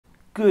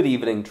Good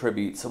evening,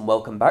 tributes, and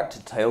welcome back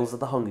to Tales of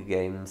the Hunger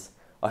Games.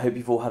 I hope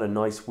you've all had a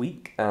nice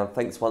week, and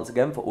thanks once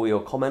again for all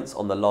your comments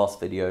on the last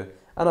video,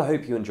 and I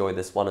hope you enjoyed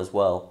this one as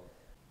well.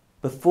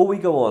 Before we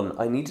go on,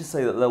 I need to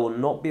say that there will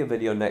not be a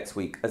video next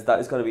week, as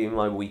that is going to be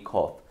my week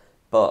off,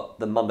 but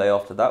the Monday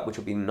after that, which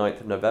will be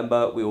 9th of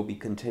November, we will be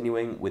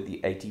continuing with the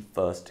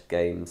 81st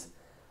Games.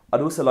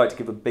 I'd also like to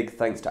give a big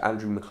thanks to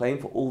Andrew McLean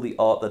for all the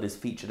art that is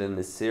featured in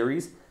this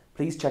series.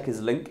 Please check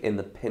his link in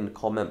the pinned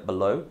comment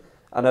below.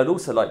 And I'd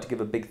also like to give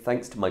a big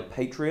thanks to my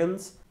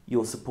Patreons.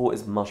 Your support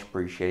is much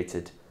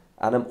appreciated.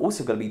 And I'm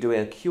also going to be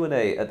doing a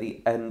Q&A at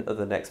the end of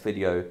the next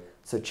video.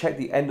 So check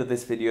the end of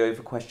this video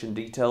for question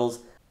details.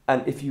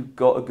 And if you've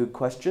got a good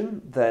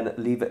question, then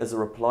leave it as a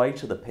reply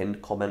to the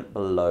pinned comment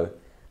below.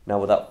 Now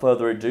without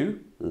further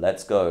ado,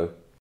 let's go.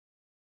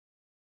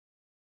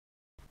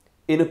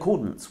 In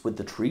accordance with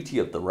the Treaty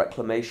of the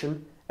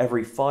Reclamation,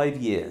 every 5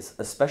 years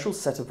a special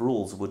set of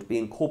rules would be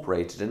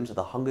incorporated into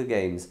the Hunger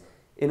Games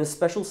in a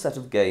special set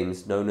of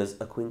games known as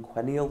a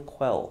Quinquennial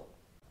Quell.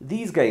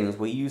 These games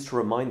were used to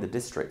remind the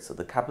districts of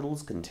the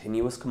capital's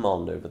continuous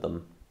command over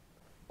them.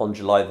 On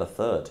July the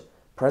 3rd,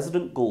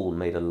 President Gall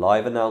made a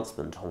live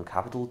announcement on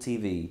Capital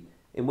TV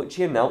in which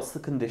he announced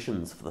the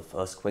conditions for the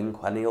first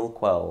Quinquennial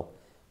Quell,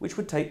 which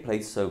would take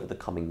place over the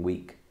coming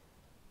week.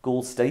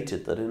 Gall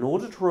stated that in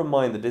order to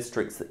remind the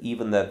districts that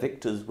even their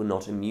victors were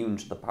not immune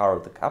to the power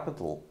of the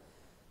capital,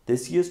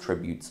 this year's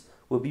tributes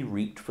would be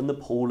reaped from the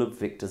pool of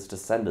victors'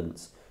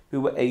 descendants who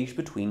were aged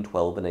between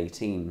 12 and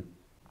 18.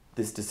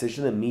 This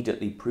decision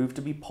immediately proved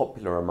to be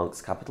popular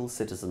amongst capital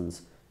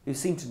citizens, who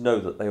seemed to know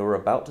that they were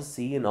about to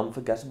see an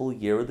unforgettable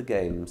year of the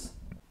Games.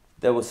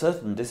 There were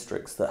certain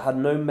districts that had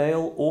no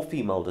male or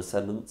female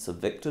descendants of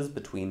victors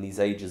between these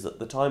ages at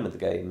the time of the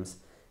Games,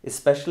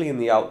 especially in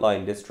the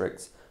outlying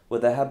districts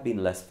where there had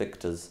been less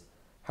victors.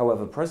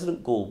 However,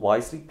 President Gall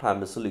wisely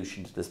planned a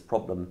solution to this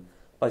problem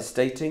by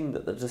stating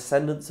that the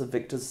descendants of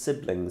victors'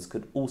 siblings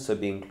could also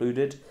be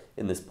included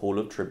in this pool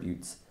of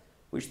tributes,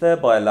 which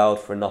thereby allowed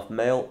for enough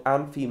male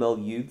and female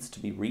youths to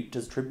be reaped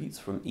as tributes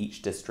from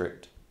each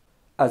district.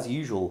 As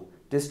usual,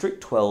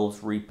 District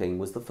 12's reaping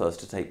was the first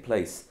to take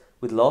place,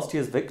 with last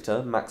year's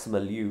victor, Maxima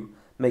Liu,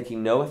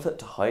 making no effort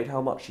to hide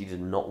how much she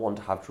did not want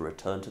to have to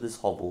return to this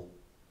hovel.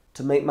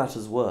 To make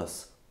matters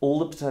worse, all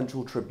the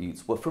potential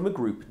tributes were from a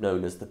group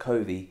known as the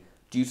Covey,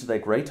 due to their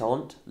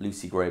great-aunt,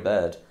 Lucy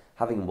Greybeard,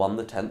 having won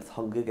the 10th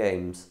Hunger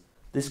Games.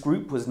 This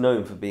group was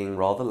known for being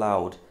rather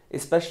loud,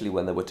 especially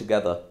when they were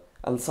together,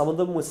 and some of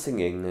them were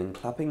singing and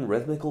clapping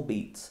rhythmical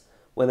beats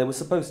when they were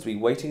supposed to be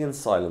waiting in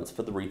silence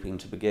for the reaping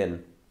to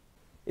begin.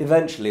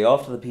 Eventually,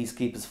 after the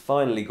peacekeepers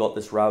finally got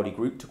this rowdy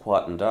group to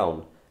quieten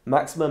down,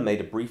 Maxima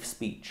made a brief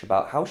speech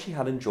about how she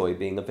had enjoyed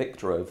being a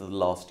victor over the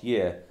last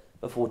year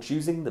before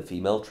choosing the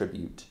female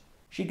tribute.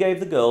 She gave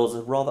the girls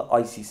a rather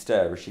icy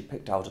stare as she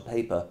picked out a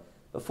paper,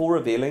 before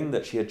revealing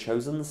that she had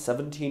chosen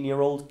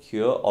 17-year-old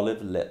Cure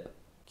Olive Lip.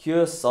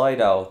 Cure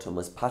sighed out and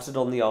was patted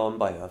on the arm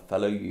by her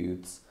fellow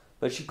youths,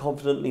 but she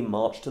confidently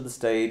marched to the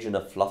stage in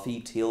a fluffy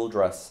teal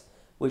dress,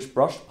 which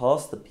brushed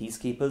past the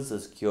peacekeepers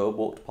as Cure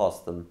walked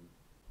past them.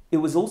 It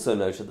was also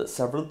noted that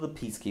several of the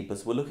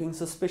peacekeepers were looking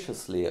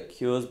suspiciously at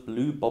Cure's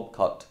blue bob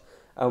cut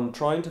and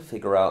trying to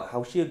figure out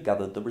how she had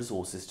gathered the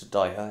resources to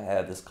dye her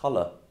hair this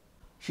colour.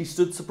 She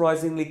stood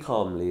surprisingly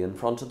calmly in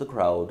front of the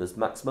crowd as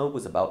Maxima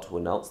was about to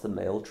announce the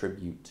male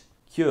tribute.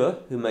 Cure,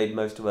 who made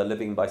most of her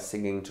living by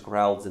singing to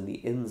crowds in the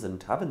inns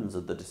and taverns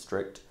of the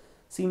district,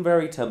 seemed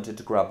very tempted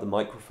to grab the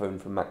microphone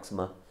from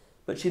Maxima,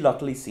 but she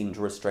luckily seemed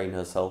to restrain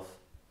herself.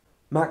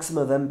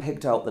 Maxima then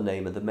picked out the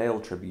name of the male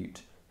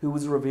tribute, who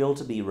was revealed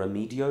to be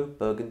Remedio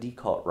Burgundy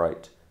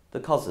Cartwright, the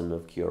cousin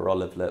of Cure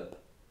Olive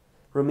Lip.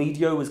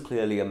 Remedio was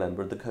clearly a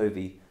member of the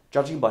Covey,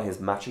 judging by his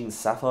matching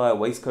sapphire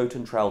waistcoat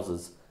and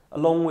trousers,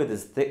 along with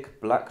his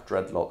thick black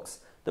dreadlocks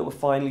that were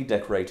finely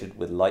decorated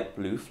with light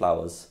blue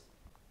flowers.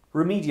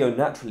 Remedio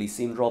naturally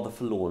seemed rather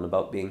forlorn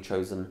about being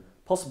chosen,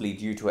 possibly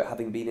due to it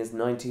having been his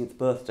 19th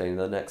birthday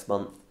the next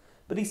month,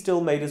 but he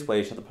still made his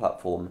way to the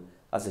platform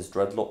as his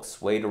dreadlocks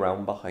swayed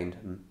around behind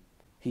him.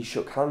 He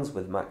shook hands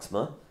with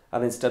Maxima,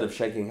 and instead of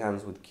shaking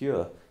hands with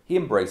Cure, he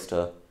embraced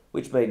her,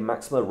 which made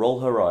Maxima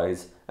roll her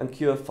eyes, and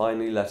Cure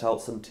finally let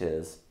out some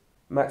tears.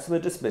 Maxima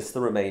dismissed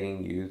the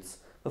remaining youths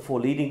before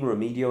leading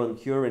Remedio and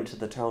Cure into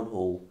the town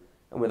hall,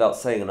 and without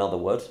saying another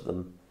word to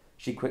them,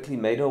 she quickly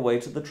made her way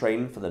to the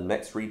train for the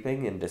next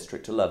reaping in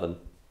District 11.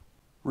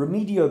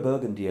 Remedio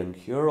Burgundy and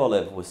Cure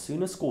Olive were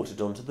soon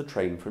escorted onto the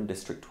train from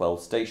District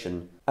 12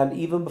 station, and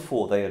even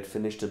before they had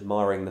finished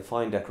admiring the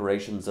fine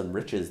decorations and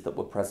riches that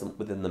were present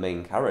within the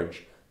main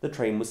carriage, the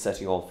train was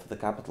setting off for the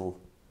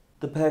capital.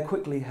 The pair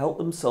quickly helped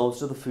themselves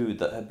to the food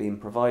that had been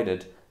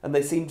provided, and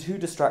they seemed too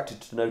distracted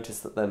to notice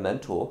that their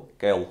mentor,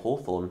 Gail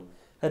Hawthorne,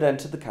 had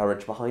entered the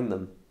carriage behind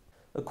them.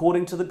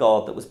 According to the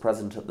guard that was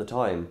present at the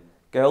time,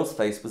 Gail's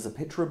face was a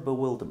picture of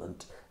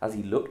bewilderment as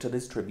he looked at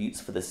his tributes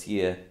for this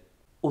year.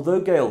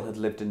 Although Gale had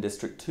lived in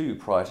District 2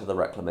 prior to the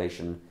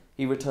Reclamation,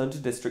 he returned to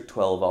District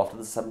 12 after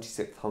the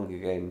 76th Hunger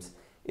Games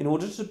in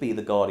order to be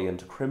the guardian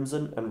to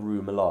Crimson and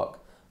Rue Malark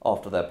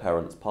after their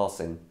parents'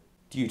 passing.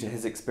 Due to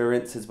his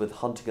experiences with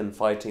hunting and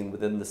fighting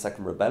within the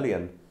Second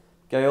Rebellion,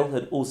 Gale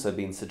had also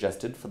been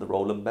suggested for the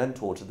role of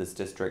mentor to this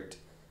district,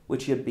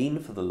 which he had been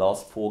for the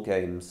last 4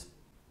 games.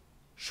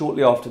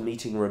 Shortly after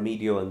meeting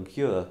Remedio and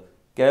Cure,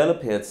 Gale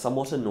appeared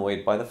somewhat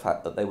annoyed by the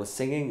fact that they were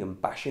singing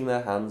and bashing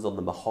their hands on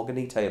the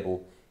mahogany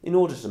table in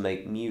order to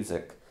make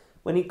music,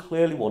 when he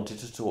clearly wanted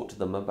to talk to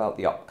them about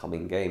the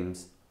upcoming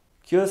games.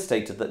 Cure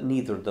stated that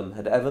neither of them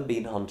had ever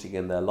been hunting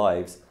in their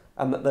lives,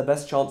 and that their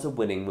best chance of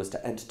winning was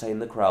to entertain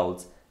the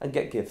crowds and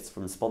get gifts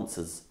from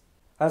sponsors.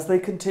 As they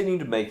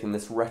continued making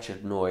this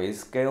wretched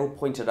noise, Gale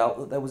pointed out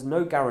that there was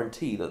no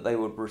guarantee that they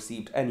would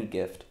receive any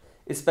gift,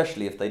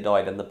 especially if they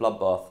died in the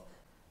bloodbath,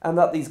 and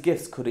that these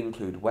gifts could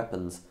include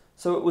weapons,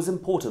 so it was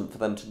important for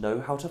them to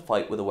know how to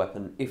fight with a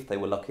weapon if they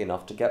were lucky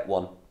enough to get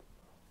one.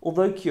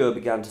 Although Cure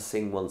began to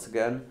sing once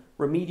again,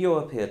 Remedio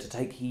appeared to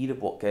take heed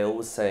of what Gale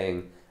was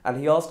saying, and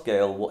he asked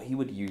Gale what he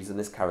would use in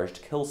this carriage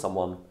to kill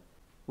someone.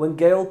 When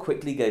Gale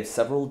quickly gave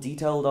several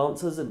detailed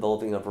answers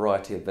involving a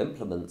variety of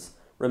implements,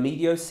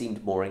 Remedio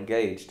seemed more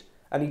engaged,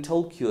 and he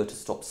told Cure to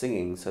stop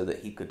singing so that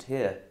he could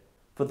hear.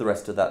 For the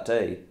rest of that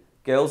day,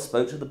 Gale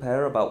spoke to the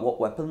pair about what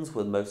weapons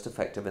were most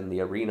effective in the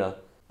arena,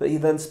 but he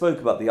then spoke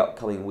about the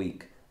upcoming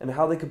week and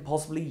how they could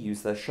possibly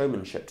use their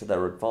showmanship to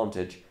their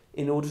advantage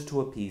in order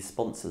to appease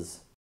sponsors.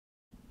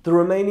 The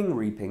remaining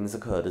reapings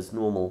occurred as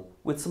normal,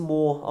 with some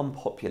more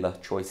unpopular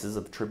choices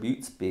of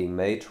tributes being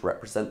made to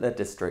represent their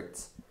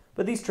districts,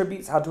 but these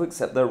tributes had to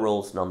accept their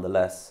roles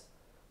nonetheless.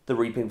 The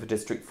reaping for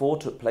District 4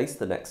 took place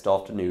the next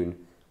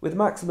afternoon, with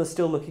Maxima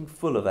still looking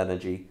full of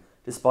energy,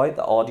 despite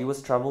the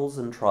arduous travels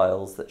and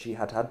trials that she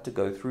had had to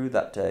go through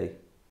that day.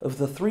 Of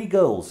the 3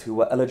 girls who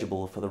were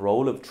eligible for the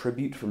role of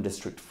tribute from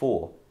District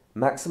 4,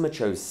 Maxima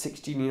chose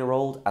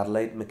 16-year-old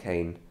Adelaide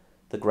McCain,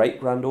 the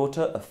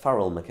great-granddaughter of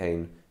Farrell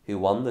McCain, who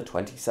won the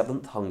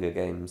 27th Hunger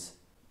Games.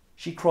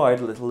 She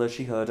cried a little as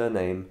she heard her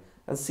name,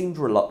 and seemed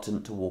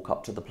reluctant to walk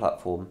up to the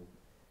platform.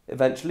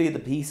 Eventually, the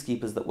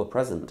peacekeepers that were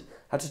present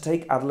had to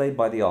take Adelaide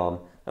by the arm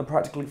and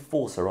practically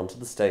force her onto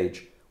the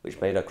stage, which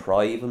made her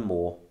cry even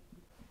more.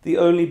 The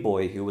only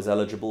boy who was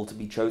eligible to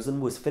be chosen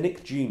was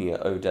Finnick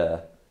Jr.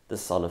 O'Dare, the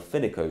son of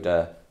Finnick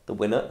O'Dare, the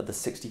winner of the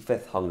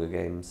 65th Hunger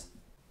Games.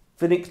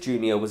 Finnick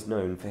Jr. was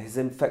known for his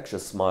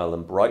infectious smile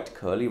and bright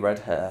curly red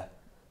hair,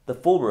 the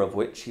former of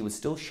which he was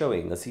still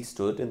showing as he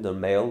stood in the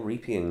male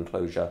reaping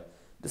enclosure,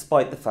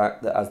 despite the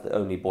fact that as the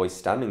only boy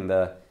standing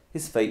there,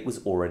 his fate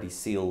was already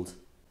sealed.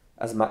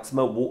 As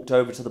Maxima walked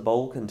over to the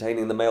bowl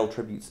containing the male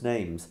tributes'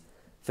 names,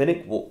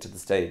 Finnick walked to the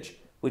stage,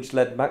 which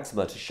led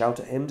Maxima to shout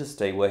at him to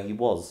stay where he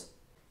was.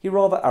 He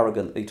rather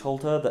arrogantly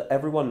told her that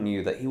everyone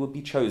knew that he would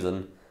be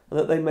chosen and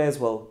that they may as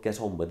well get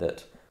on with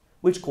it,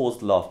 which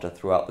caused laughter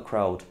throughout the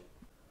crowd.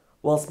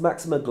 Whilst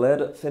Maxima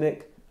glared at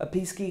Finnick, a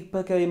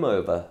peacekeeper came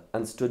over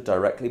and stood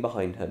directly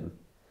behind him.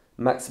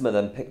 Maxima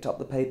then picked up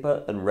the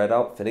paper and read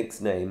out Finnick's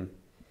name.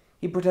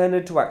 He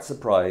pretended to act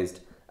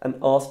surprised and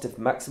asked if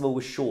Maxima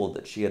was sure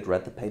that she had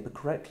read the paper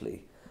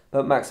correctly,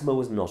 but Maxima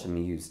was not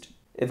amused.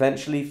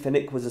 Eventually,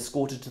 Finnick was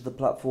escorted to the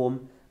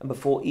platform, and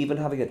before even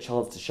having a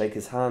chance to shake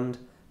his hand,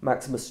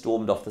 Maxima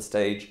stormed off the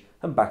stage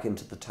and back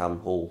into the town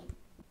hall.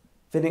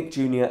 Finnick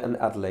Jr. and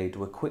Adelaide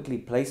were quickly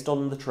placed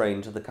on the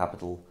train to the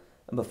capital,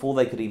 and before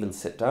they could even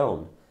sit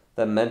down,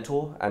 their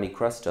mentor, Annie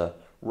Crester,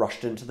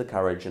 rushed into the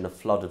carriage in a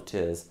flood of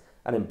tears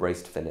and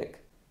embraced Finnick.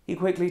 He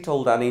quickly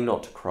told Annie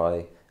not to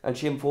cry, and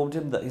she informed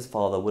him that his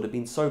father would have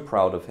been so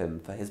proud of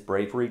him for his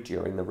bravery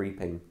during the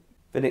reaping.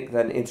 Finnick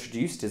then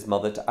introduced his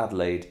mother to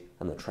Adelaide,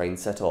 and the train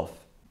set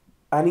off.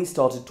 Annie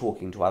started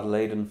talking to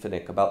Adelaide and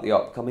Finnick about the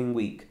upcoming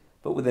week,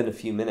 but within a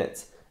few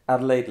minutes,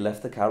 Adelaide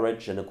left the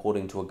carriage and,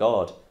 according to a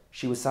guard,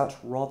 she was sat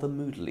rather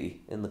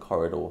moodily in the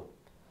corridor.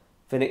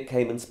 Finnick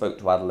came and spoke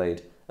to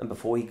Adelaide, and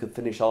before he could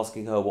finish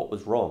asking her what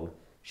was wrong,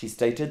 she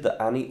stated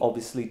that Annie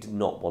obviously did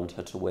not want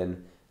her to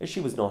win, as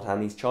she was not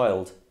Annie's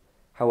child.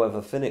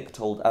 However, Finnick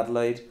told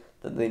Adelaide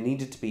that they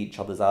needed to be each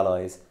other's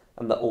allies,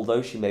 and that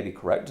although she may be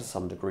correct to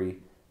some degree,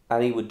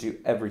 Annie would do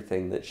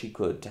everything that she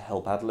could to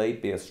help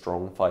Adelaide be a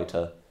strong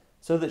fighter,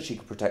 so that she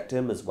could protect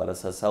him as well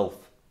as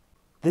herself.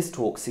 This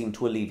talk seemed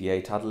to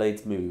alleviate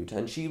Adelaide's mood,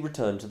 and she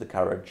returned to the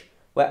carriage,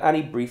 where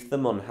Annie briefed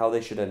them on how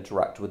they should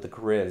interact with the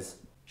careers.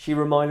 She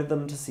reminded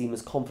them to seem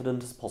as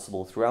confident as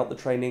possible throughout the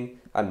training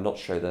and not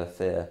show their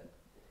fear.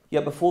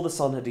 Yet before the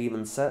sun had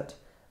even set,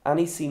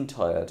 Annie seemed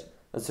tired,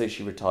 and so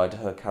she retired to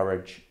her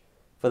carriage.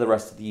 For the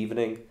rest of the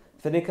evening,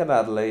 Finnick and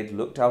Adelaide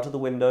looked out of the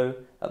window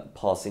at the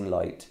passing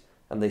light,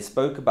 and they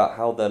spoke about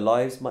how their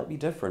lives might be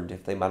different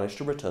if they managed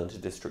to return to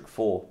District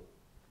 4.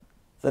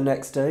 The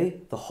next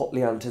day, the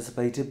hotly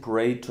anticipated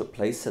parade took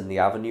place in the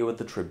Avenue of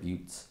the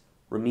Tributes.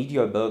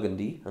 Remedio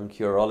Burgundy and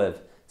Cure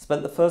Olive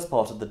spent the first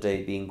part of the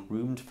day being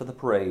groomed for the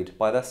parade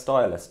by their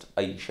stylist,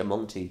 Aisha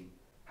Monti.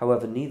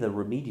 However, neither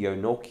Remedio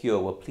nor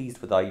Cure were pleased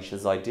with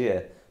Aisha's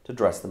idea to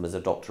dress them as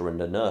a doctor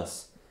and a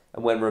nurse,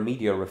 and when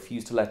Remedio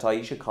refused to let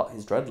Aisha cut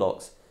his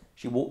dreadlocks,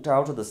 she walked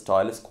out of the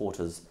stylist's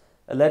quarters,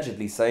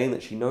 allegedly saying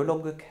that she no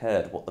longer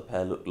cared what the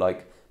pair looked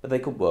like, but they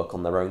could work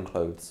on their own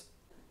clothes.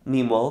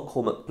 Meanwhile,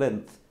 Cormac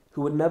Plinth,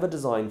 who had never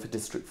designed for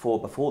District 4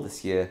 before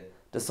this year,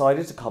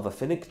 decided to cover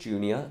Finnick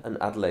Jr. and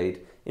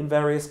Adelaide in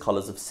various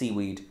colours of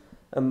seaweed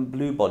and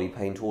blue body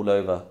paint all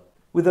over,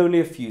 with only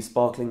a few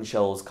sparkling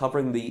shells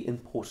covering the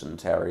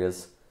important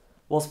areas.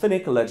 Whilst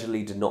Finnick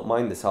allegedly did not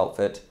mind this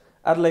outfit,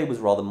 Adelaide was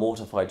rather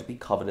mortified to be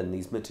covered in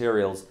these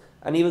materials,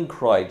 and even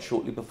cried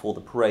shortly before the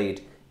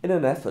parade in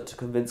an effort to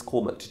convince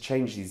Cormac to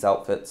change these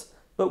outfits,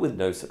 but with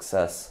no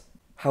success.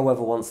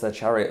 However, once their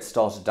chariot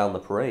started down the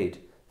parade,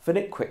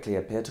 Finnick quickly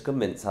appeared to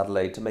convince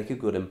Adelaide to make a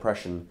good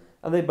impression,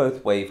 and they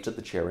both waved at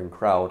the cheering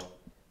crowd.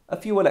 A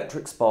few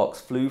electric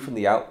sparks flew from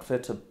the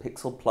outfit of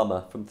Pixel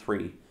Plumber from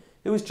 3,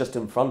 who was just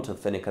in front of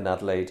Finnick and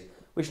Adelaide,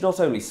 which not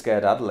only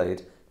scared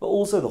Adelaide, but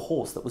also the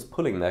horse that was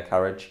pulling their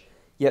carriage,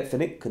 yet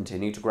Finnick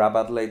continued to grab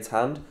Adelaide's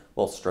hand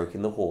while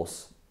stroking the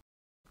horse.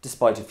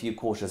 Despite a few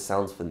cautious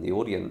sounds from the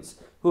audience,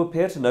 who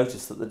appeared to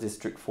notice that the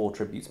District 4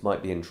 tributes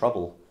might be in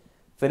trouble,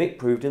 Finnick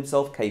proved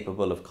himself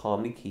capable of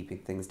calmly keeping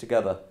things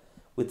together,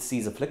 with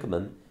Caesar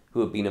Flickerman,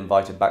 who had been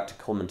invited back to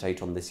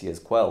commentate on this year's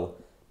Quell,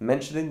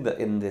 mentioning that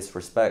in this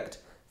respect,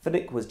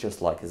 Finnick was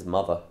just like his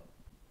mother.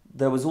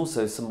 There was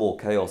also some more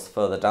chaos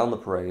further down the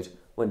parade,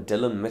 when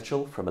Dylan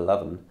Mitchell from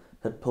 11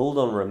 had pulled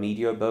on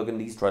Remedio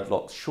Burgundy's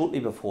dreadlocks shortly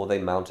before they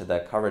mounted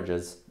their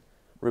carriages.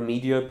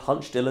 Remedio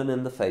punched Dylan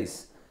in the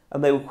face,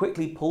 and they were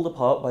quickly pulled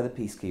apart by the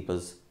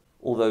peacekeepers.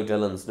 Although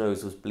Dylan's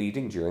nose was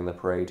bleeding during the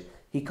parade,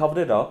 he covered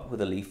it up with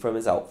a leaf from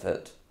his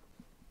outfit.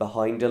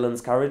 Behind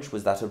Dylan's carriage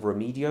was that of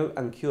Remedio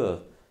and Cure,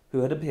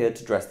 who had appeared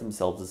to dress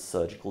themselves as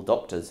surgical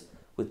doctors,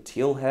 with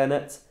teal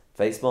hairnets,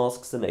 face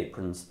masks and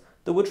aprons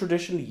that were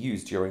traditionally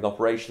used during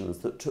operations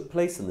that took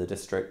place in the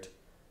district.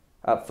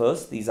 At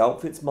first, these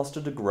outfits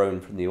mustered a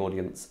groan from the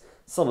audience,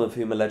 some of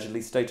whom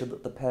allegedly stated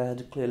that the pair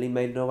had clearly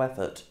made no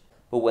effort.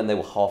 But when they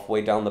were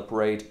halfway down the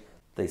parade,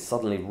 they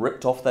suddenly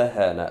ripped off their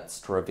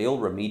hairnets to reveal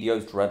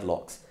Remedio's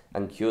dreadlocks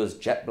and Cure's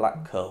jet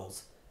black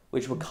curls,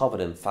 which were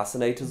covered in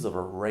fascinators of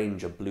a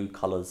range of blue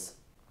colours.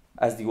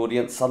 As the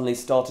audience suddenly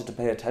started to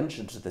pay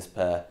attention to this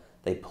pair,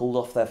 they pulled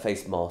off their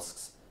face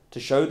masks, to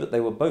show that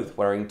they were both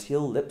wearing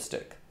teal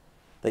lipstick.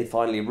 They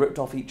finally ripped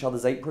off each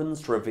other's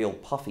aprons to reveal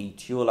puffy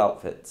tulle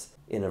outfits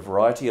in a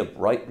variety of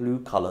bright blue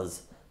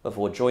colours,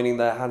 before joining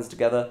their hands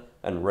together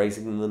and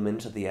raising them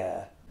into the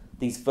air.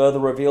 These further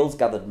reveals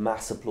gathered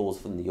mass applause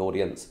from the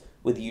audience,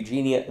 with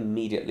Eugenia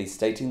immediately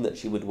stating that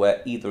she would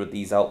wear either of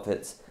these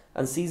outfits,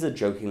 and Caesar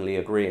jokingly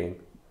agreeing.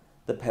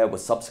 The pair were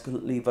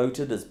subsequently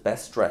voted as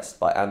best dressed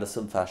by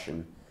Anderson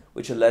Fashion,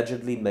 which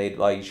allegedly made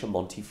Aisha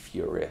Monti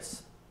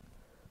furious.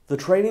 The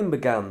training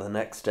began the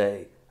next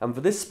day, and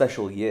for this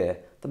special year,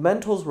 the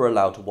mentors were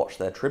allowed to watch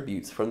their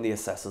tributes from the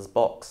assessor's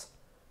box.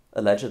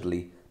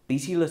 Allegedly,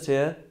 Beatty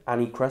Latier,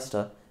 Annie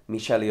Cresta,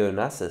 Michelle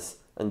Onassis,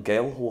 and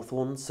Gail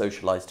Hawthorne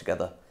socialised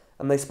together,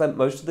 and they spent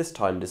most of this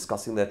time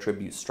discussing their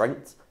tribute's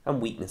strengths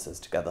and weaknesses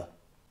together.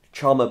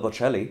 Charma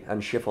Bocelli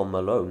and Chiffon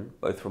Malone,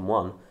 both from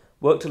 1,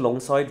 worked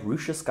alongside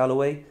Rucius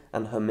Galloway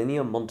and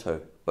Herminia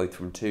Monto, both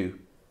from 2.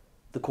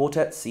 The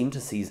quartet seemed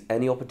to seize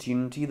any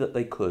opportunity that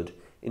they could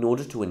in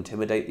order to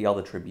intimidate the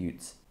other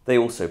tributes. They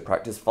also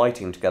practiced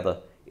fighting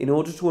together in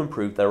order to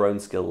improve their own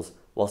skills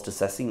whilst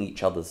assessing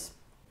each other's.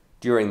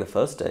 During the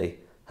first day,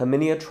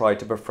 Herminia tried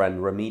to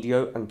befriend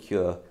Remedio and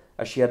Cure,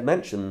 as she had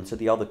mentioned to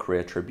the other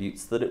career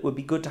tributes that it would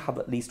be good to have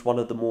at least one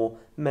of the more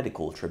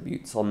medical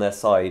tributes on their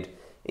side,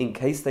 in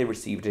case they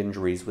received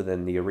injuries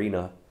within the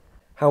arena.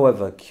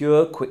 However,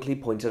 Cure quickly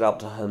pointed out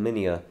to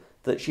Herminia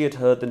that she had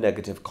heard the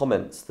negative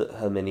comments that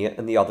Herminia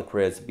and the other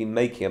careers had been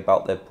making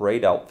about their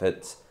parade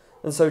outfits,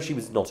 and so she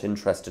was not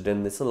interested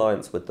in this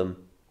alliance with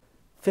them.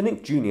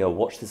 Finnick Jr.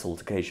 watched this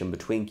altercation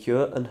between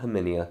Cure and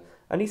Herminia,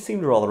 and he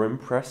seemed rather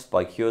impressed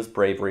by Cure's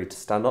bravery to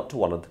stand up to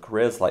one of the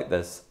careers like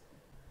this.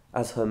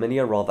 As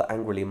Herminia rather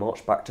angrily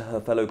marched back to her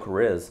fellow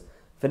careers,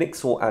 Finnick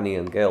saw Annie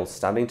and Gail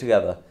standing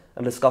together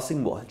and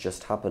discussing what had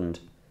just happened.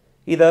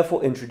 He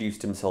therefore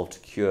introduced himself to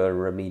Cure and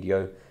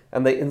Remedio,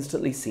 and they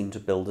instantly seemed to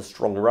build a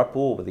strong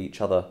rapport with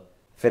each other.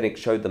 Finnick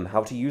showed them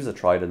how to use a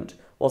trident,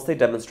 whilst they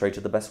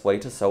demonstrated the best way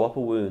to sew up a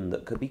wound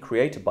that could be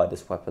created by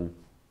this weapon.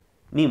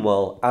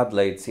 Meanwhile,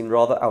 Adelaide seemed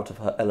rather out of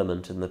her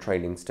element in the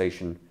training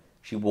station.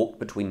 She walked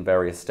between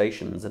various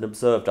stations and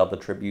observed other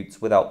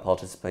tributes without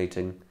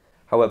participating.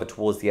 However,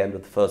 towards the end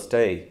of the first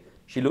day,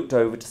 she looked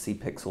over to see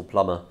Pixel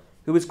Plumber,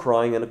 who was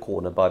crying in a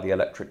corner by the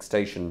electric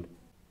station.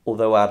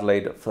 Although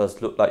Adelaide at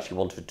first looked like she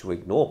wanted to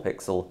ignore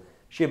Pixel,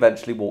 she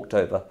eventually walked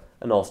over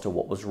and asked her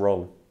what was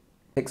wrong.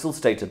 Pixel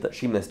stated that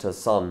she missed her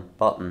son,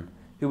 Button,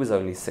 who was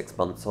only 6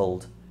 months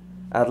old.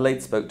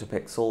 Adelaide spoke to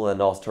Pixel and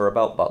asked her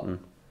about Button.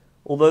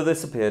 Although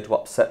this appeared to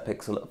upset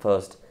Pixel at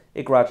first,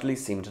 it gradually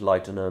seemed to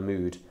lighten her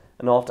mood,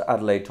 and after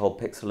Adelaide told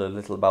Pixel a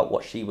little about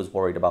what she was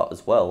worried about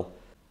as well,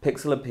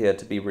 Pixel appeared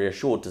to be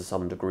reassured to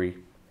some degree.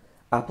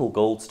 Apple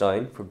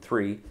Goldstein, from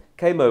 3,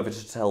 came over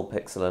to tell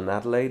Pixel and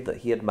Adelaide that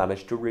he had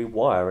managed to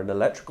rewire an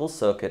electrical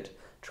circuit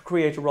to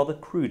create a rather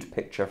crude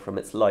picture from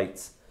its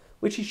lights,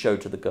 which he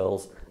showed to the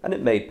girls, and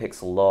it made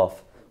Pixel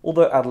laugh,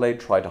 although Adelaide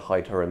tried to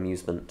hide her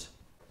amusement.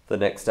 The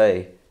next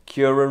day,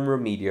 Cure and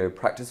Remedio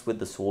practiced with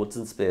the swords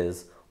and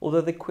spears,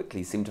 although they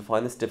quickly seemed to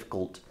find this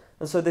difficult,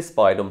 and so they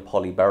spied on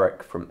Polly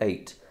Berwick from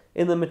 8,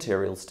 in the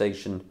material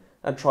station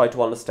and tried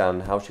to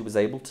understand how she was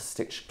able to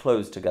stitch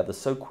clothes together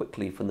so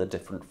quickly from the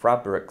different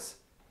fabrics.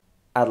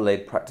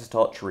 Adelaide practiced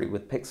archery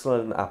with Pixel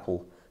and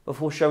Apple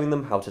before showing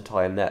them how to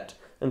tie a net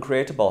and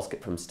create a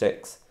basket from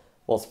sticks,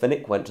 whilst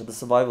Finnick went to the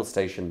survival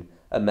station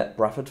and met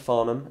Bradford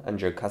Farnham and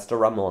Jocasta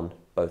Ramon,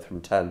 both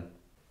from 10.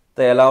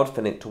 They allowed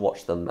Finnick to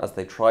watch them as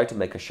they tried to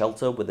make a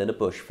shelter within a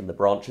bush from the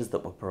branches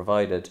that were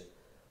provided.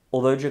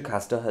 Although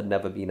Jocasta had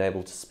never been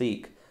able to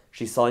speak,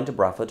 she signed to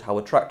Bradford how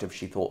attractive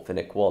she thought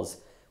Finnick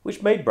was,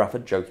 which made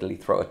Bradford jokingly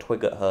throw a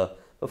twig at her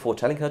before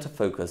telling her to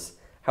focus.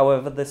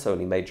 However, this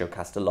only made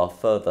Jocasta laugh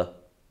further.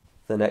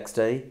 The next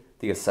day,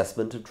 the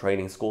assessment of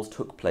training scores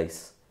took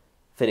place.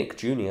 Finnick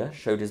Jr.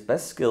 showed his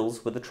best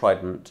skills with the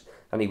trident,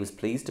 and he was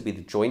pleased to be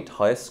the joint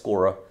highest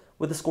scorer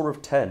with a score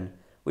of 10,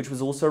 which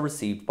was also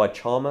received by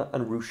Charmer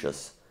and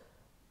Rucius.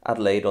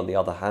 Adelaide, on the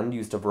other hand,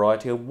 used a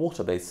variety of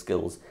water-based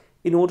skills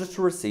in order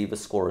to receive a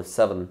score of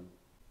 7,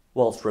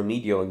 whilst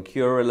Remedio and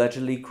Cure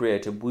allegedly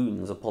created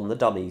wounds upon the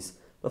dummies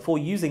before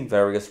using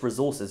various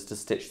resources to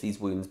stitch these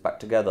wounds back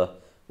together,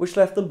 which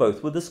left them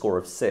both with a score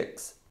of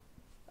 6.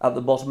 At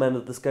the bottom end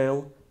of the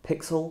scale,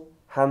 Pixel,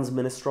 Hans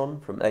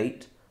Ministron from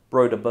 8,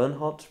 Broder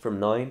Bernhardt from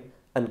 9,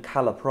 and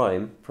Calla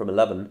Prime from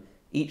 11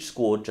 each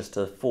scored just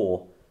a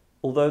 4,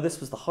 although this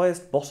was the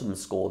highest bottom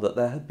score that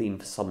there had been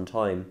for some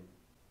time.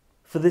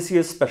 For this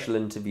year's special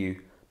interview,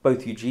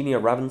 both Eugenia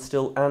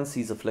Ravenstill and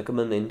Caesar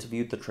Flickerman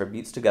interviewed the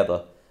tributes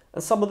together,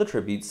 and some of the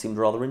tributes seemed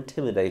rather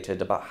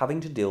intimidated about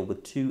having to deal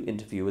with 2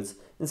 interviewers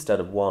instead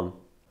of 1.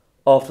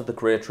 After the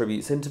career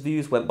tributes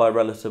interviews went by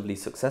relatively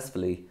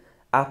successfully,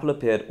 Apple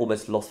appeared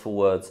almost lost for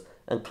words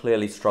and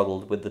clearly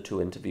struggled with the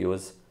 2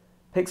 interviewers.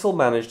 Pixel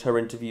managed her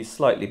interview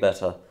slightly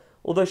better,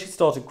 although she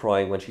started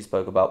crying when she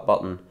spoke about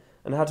Button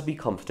and had to be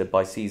comforted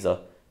by Caesar,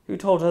 who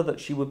told her that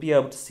she would be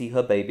able to see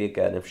her baby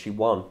again if she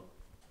won.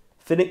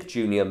 Finnick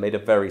Jr. made a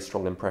very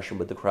strong impression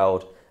with the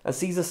crowd, and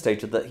Caesar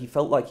stated that he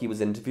felt like he was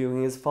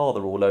interviewing his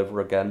father all over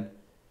again.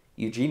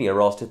 Eugenia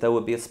asked if there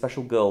would be a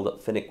special girl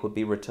that Finnick would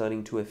be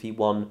returning to if he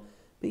won,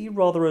 but he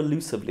rather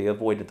elusively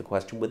avoided the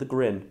question with a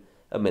grin,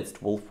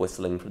 amidst wolf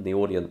whistling from the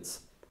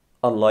audience.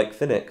 Unlike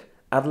Finnick,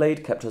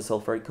 Adelaide kept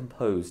herself very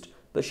composed,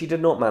 but she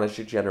did not manage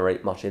to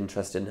generate much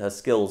interest in her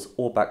skills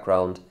or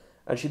background,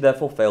 and she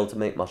therefore failed to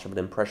make much of an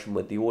impression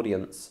with the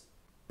audience.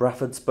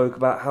 Bradford spoke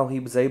about how he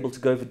was able to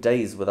go for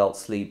days without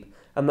sleep,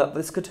 and that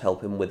this could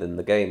help him within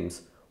the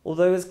games,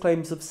 although his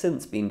claims have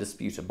since been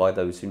disputed by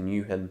those who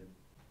knew him.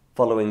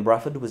 Following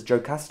Bradford was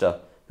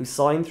Jocasta, who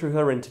signed through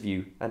her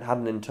interview and had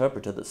an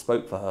interpreter that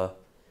spoke for her.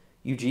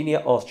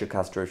 Eugenia asked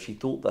Jocasta if she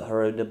thought that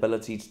her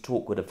inability to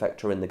talk would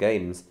affect her in the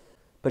games,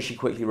 but she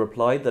quickly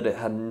replied that it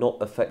had not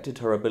affected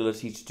her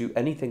ability to do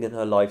anything in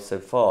her life so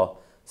far,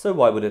 so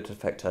why would it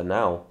affect her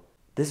now?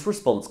 This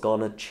response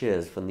garnered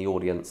cheers from the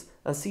audience,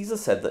 and Caesar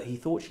said that he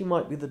thought she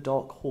might be the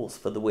dark horse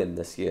for the win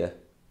this year.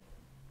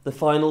 The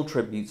final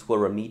tributes were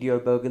Remedio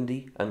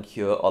Burgundy and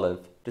Cure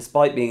Olive.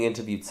 Despite being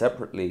interviewed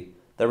separately,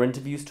 their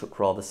interviews took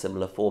rather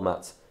similar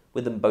formats,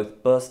 with them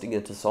both bursting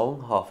into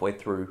song halfway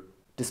through.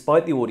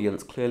 Despite the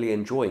audience clearly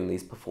enjoying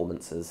these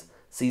performances,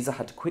 Caesar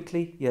had to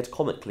quickly, yet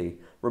comically,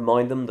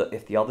 remind them that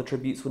if the other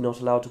tributes were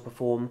not allowed to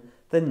perform,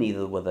 then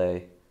neither were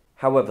they.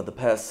 However, the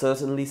pair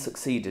certainly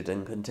succeeded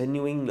in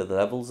continuing the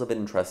levels of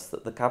interest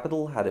that the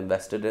Capitol had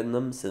invested in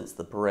them since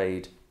the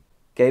parade.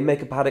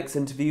 GameMaker Paddock's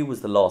interview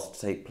was the last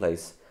to take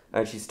place,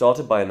 and she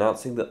started by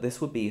announcing that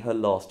this would be her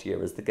last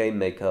year as the Game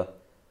Maker.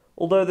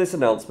 Although this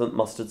announcement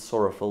mustered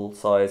sorrowful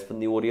sighs from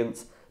the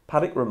audience,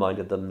 Paddock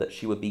reminded them that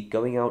she would be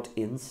going out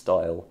in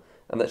style,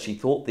 and that she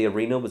thought the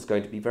arena was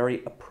going to be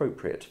very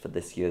appropriate for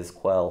this year's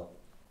Quell.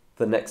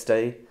 The next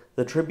day,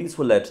 the tributes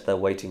were led to their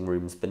waiting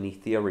rooms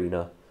beneath the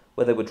arena,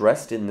 where they were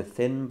dressed in the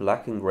thin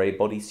black and grey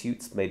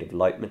bodysuits made of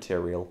light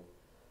material.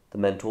 The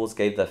mentors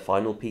gave their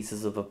final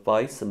pieces of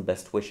advice and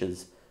best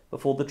wishes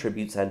before the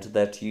tributes entered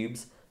their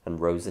tubes and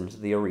rose into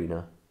the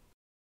arena.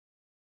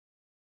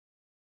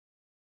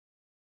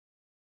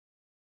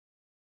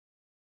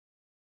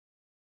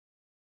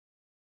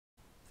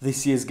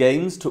 This year's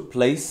games took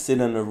place in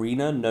an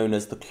arena known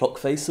as the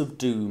Clockface of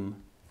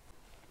Doom.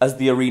 As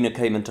the arena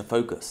came into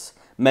focus,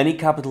 many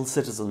capital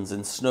citizens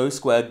in Snow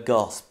Square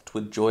gasped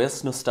with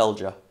joyous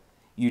nostalgia.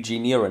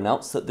 Eugenia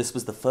announced that this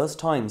was the first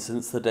time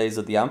since the days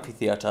of the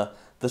amphitheatre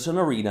that an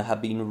arena had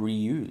been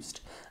reused,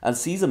 and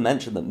Caesar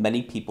mentioned that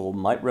many people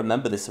might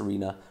remember this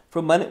arena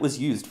from when it was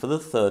used for the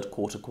third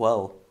quarter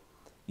Quell.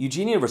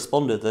 Eugenia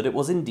responded that it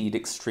was indeed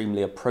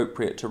extremely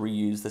appropriate to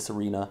reuse this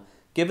arena,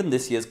 given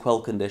this year's Quell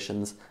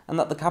conditions, and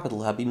that the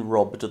Capitol had been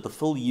robbed of the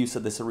full use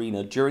of this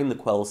arena during the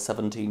Quell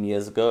 17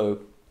 years ago.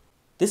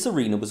 This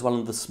arena was one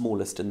of the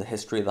smallest in the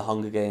history of the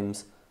Hunger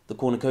Games. The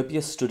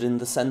cornucopia stood in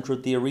the centre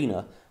of the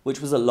arena, which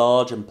was a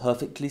large and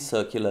perfectly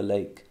circular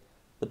lake.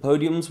 The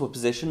podiums were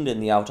positioned in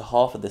the outer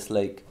half of this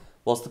lake,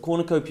 whilst the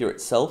cornucopia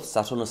itself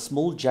sat on a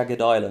small jagged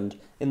island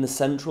in the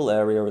central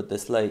area of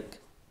this lake.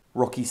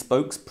 Rocky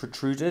spokes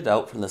protruded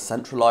out from the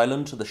central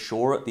island to the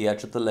shore at the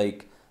edge of the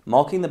lake,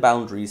 marking the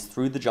boundaries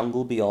through the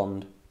jungle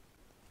beyond.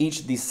 Each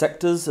of these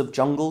sectors of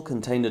jungle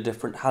contained a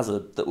different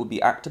hazard that would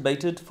be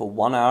activated for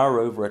 1 hour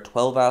over a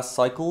 12-hour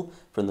cycle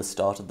from the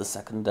start of the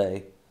second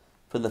day.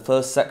 From the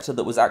first sector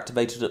that was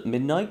activated at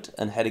midnight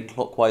and heading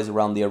clockwise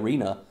around the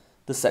arena,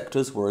 the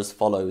sectors were as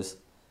follows: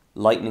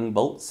 lightning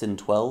bolts in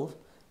 12,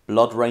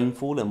 blood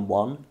rainfall in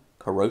 1,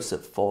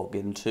 corrosive fog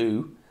in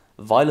 2,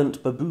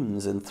 violent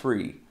baboons in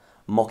 3,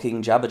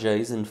 mocking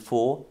jabberjays in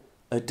 4,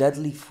 a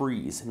deadly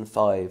freeze in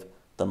 5,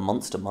 the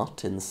monster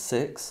mutt in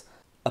 6,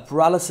 a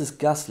paralysis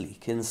gas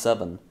leak in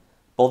 7,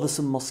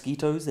 bothersome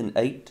mosquitoes in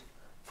 8,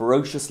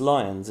 ferocious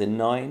lions in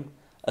 9,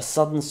 a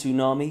sudden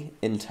tsunami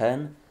in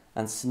 10,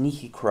 and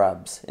sneaky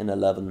crabs in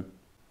 11.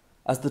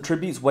 As the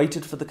tributes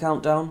waited for the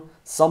countdown,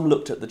 some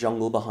looked at the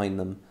jungle behind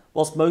them,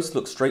 whilst most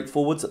looked straight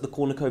forwards at the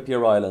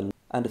cornucopia island,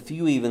 and a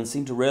few even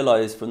seemed to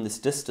realise from this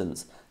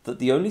distance that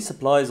the only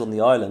supplies on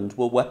the island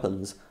were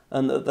weapons,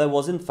 and that there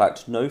was in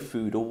fact no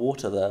food or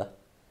water there.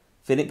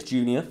 Finnick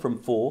Jr. from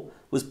 4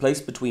 was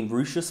placed between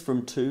Rucius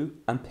from 2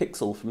 and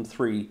Pixel from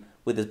 3,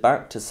 with his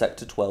back to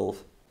Sector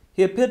 12.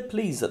 He appeared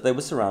pleased that they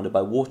were surrounded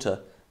by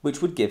water,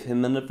 which would give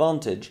him an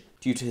advantage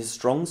due to his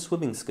strong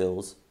swimming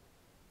skills.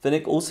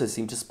 Finnick also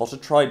seemed to spot a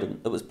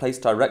trident that was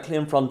placed directly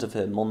in front of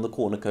him on the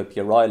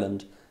cornucopia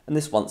island, and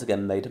this once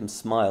again made him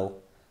smile.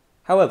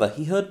 However,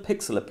 he heard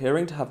Pixel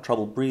appearing to have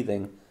trouble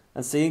breathing,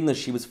 and seeing that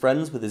she was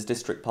friends with his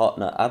district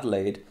partner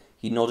Adelaide,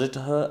 he nodded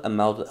to her and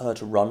mouthed at her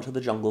to run to the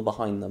jungle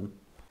behind them.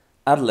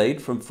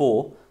 Adelaide, from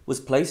 4,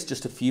 was placed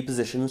just a few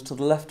positions to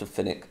the left of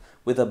Finnick,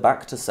 with her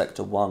back to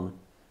Sector 1.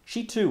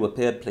 She too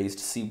appeared pleased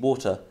to see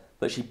water,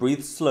 but she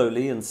breathed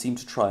slowly and seemed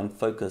to try and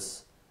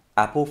focus.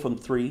 Apple from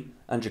 3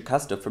 and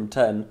Jocasta from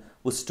 10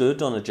 were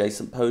stood on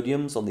adjacent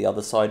podiums on the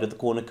other side of the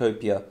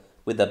cornucopia,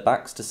 with their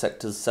backs to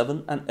Sectors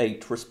 7 and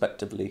 8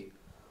 respectively.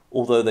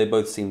 Although they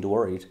both seemed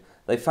worried,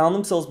 they found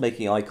themselves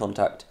making eye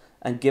contact,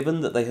 and given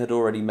that they had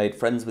already made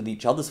friends with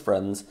each other's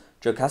friends,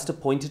 Jocasta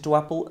pointed to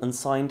Apple and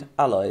signed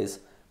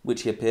allies,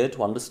 which he appeared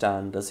to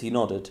understand as he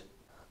nodded.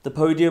 The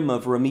podium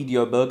of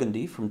Remedio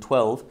Burgundy from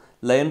 12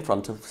 lay in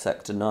front of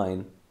Sector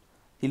 9.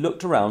 He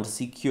looked around to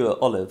see Cure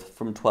Olive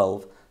from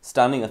 12,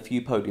 standing a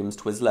few podiums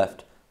to his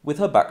left, with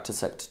her back to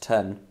Sector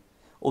 10.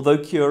 Although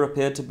Cure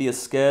appeared to be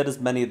as scared as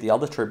many of the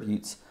other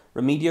tributes,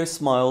 Remedio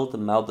smiled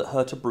and mouthed at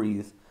her to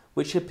breathe,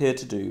 which he appeared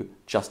to do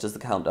just as the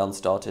countdown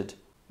started.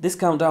 This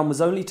countdown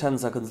was only 10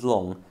 seconds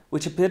long,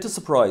 which appeared to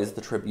surprise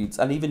the tributes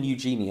and even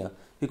Eugenia,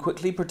 who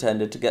quickly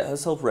pretended to get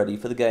herself ready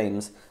for the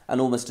games,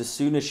 and almost as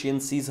soon as she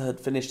and Caesar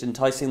had finished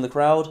enticing the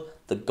crowd,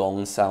 the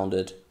gong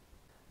sounded.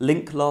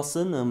 Link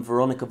Larsen and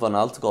Veronica von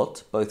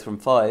Altgott, both from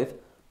 5,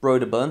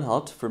 Broder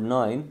Bernhardt from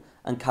 9,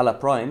 and Calla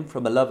Prime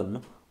from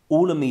 11,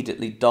 all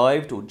immediately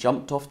dived or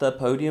jumped off their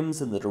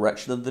podiums in the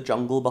direction of the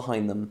jungle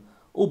behind them,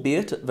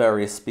 albeit at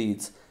various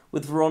speeds,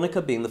 with Veronica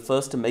being the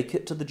first to make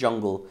it to the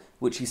jungle,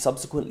 which he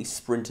subsequently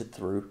sprinted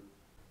through.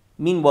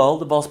 Meanwhile,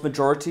 the vast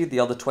majority of the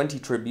other 20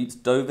 tributes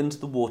dove into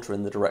the water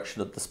in the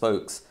direction of the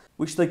spokes,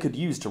 which they could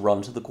use to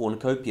run to the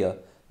cornucopia,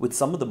 with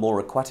some of the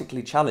more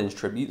aquatically challenged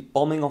tributes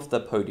bombing off their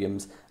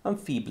podiums and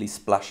feebly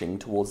splashing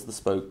towards the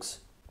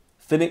spokes.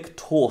 Finnick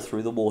tore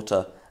through the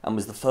water and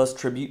was the first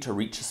tribute to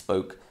reach a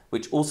spoke,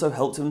 which also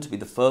helped him to be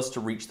the first to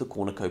reach the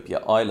cornucopia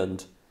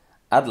island.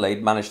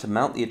 Adelaide managed to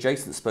mount the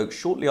adjacent spoke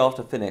shortly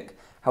after Finnick.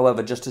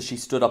 However, just as she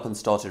stood up and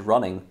started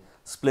running,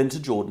 Splinter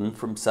Jordan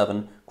from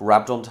 7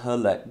 grabbed onto her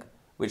leg,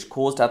 which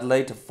caused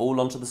Adelaide to fall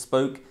onto the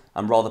spoke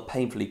and rather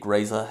painfully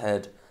graze her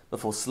head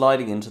before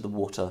sliding into the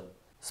water.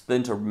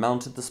 Splinter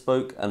mounted the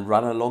spoke and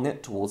ran along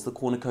it towards the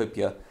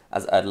cornucopia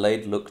as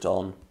Adelaide looked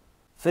on.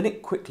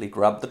 Finnick quickly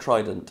grabbed the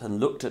trident and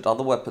looked at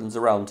other weapons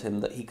around him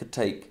that he could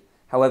take.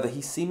 However,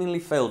 he seemingly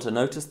failed to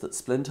notice that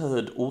Splinter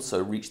had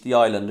also reached the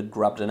island and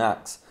grabbed an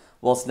axe,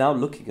 whilst now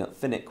looking at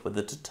Finnick with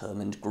a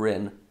determined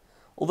grin.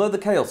 Although the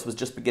chaos was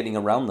just beginning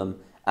around them,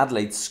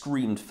 Adelaide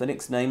screamed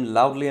Finnick's name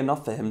loudly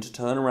enough for him to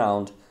turn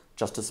around,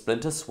 just as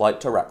Splinter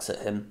swiped her axe at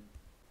him.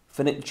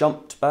 Finnick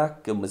jumped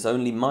back and was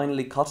only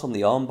minorly cut on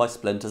the arm by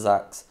Splinter's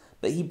axe,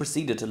 but he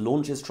proceeded to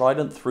launch his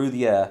trident through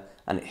the air,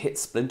 and it hit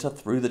Splinter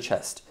through the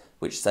chest,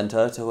 which sent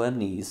her to her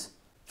knees.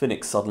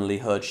 Finnick suddenly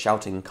heard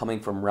shouting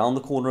coming from round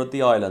the corner of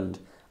the island,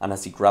 and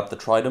as he grabbed the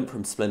trident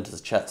from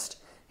Splinter's chest,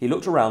 he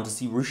looked around to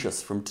see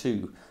Rucius from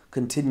 2,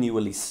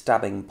 continually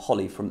stabbing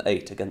Polly from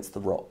 8 against the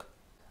rock.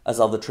 As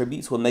other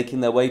tributes were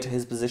making their way to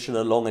his position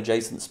along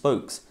adjacent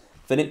spokes,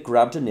 Finnick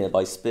grabbed a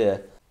nearby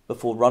spear,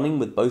 before running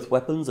with both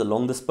weapons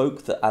along the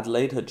spoke that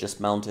Adelaide had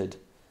just mounted.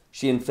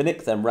 She and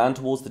Finnick then ran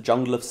towards the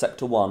jungle of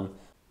Sector 1,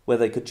 where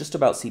they could just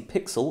about see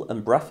Pixel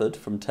and Brafford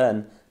from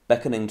 10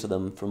 beckoning to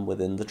them from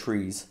within the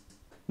trees.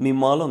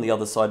 Meanwhile, on the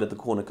other side of the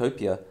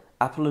cornucopia,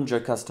 Apple and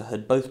Jocasta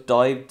had both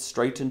dived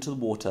straight into the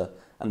water,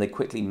 and they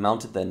quickly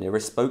mounted their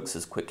nearest spokes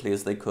as quickly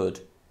as they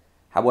could.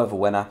 However,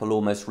 when Apple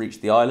almost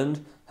reached the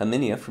island,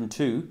 Herminia from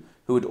 2,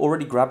 who had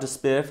already grabbed a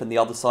spear from the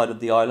other side of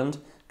the island,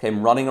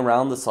 came running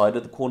around the side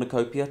of the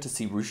cornucopia to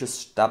see Rucius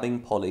stabbing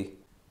Polly.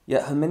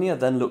 Yet Herminia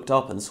then looked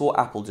up and saw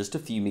Apple just a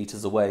few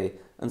meters away,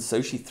 and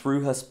so she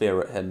threw her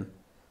spear at him.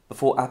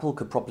 Before Apple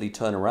could properly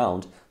turn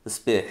around, the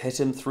spear hit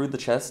him through the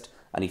chest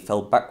and he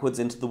fell backwards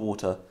into the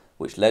water,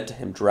 which led to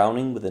him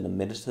drowning within a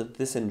minute of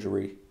this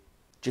injury.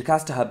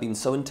 Jocasta had been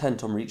so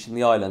intent on reaching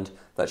the island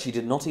that she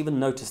did not even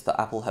notice that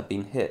Apple had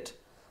been hit.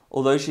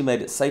 Although she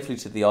made it safely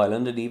to the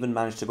island and even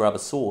managed to grab a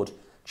sword,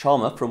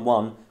 Charmer, from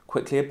one,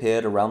 quickly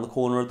appeared around the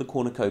corner of the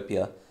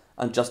cornucopia,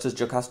 and just as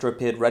Jocasta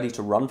appeared ready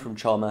to run from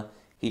Charmer,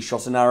 he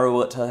shot an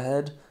arrow at her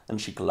head,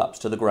 and she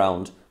collapsed to the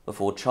ground,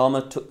 before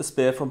Charmer took the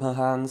spear from her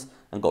hands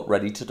and got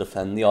ready to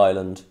defend the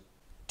island.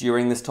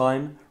 During this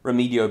time,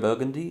 Remedio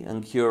Burgundy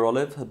and Cure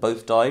Olive had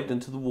both dived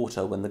into the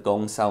water when the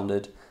gong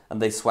sounded,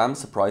 and they swam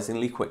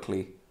surprisingly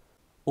quickly.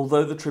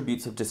 Although the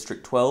tributes of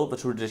District 12 are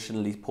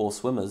traditionally poor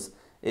swimmers,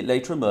 it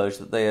later emerged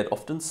that they had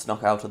often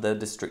snuck out of their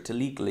district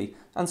illegally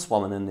and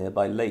swum in a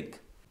nearby lake.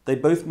 They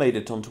both made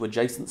it onto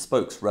adjacent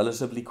spokes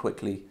relatively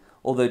quickly,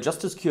 although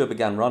just as Cure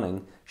began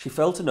running, she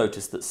failed to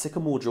notice that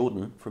Sycamore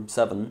Jordan, from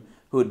 7,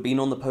 who had been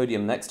on the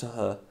podium next to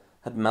her,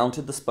 had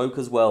mounted the spoke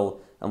as well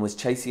and was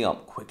chasing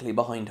up quickly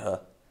behind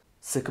her.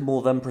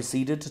 Sycamore then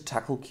proceeded to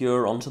tackle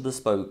Cure onto the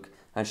spoke,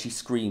 and she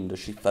screamed as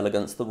she fell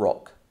against the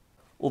rock.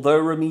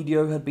 Although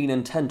Remedio had been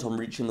intent on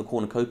reaching the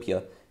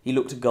cornucopia, he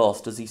looked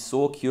aghast as he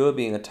saw Cure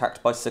being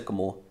attacked by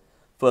Sycamore.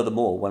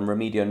 Furthermore, when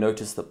Remedio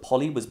noticed that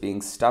Polly was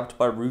being stabbed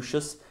by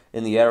Rucius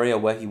in the area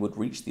where he would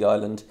reach the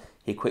island,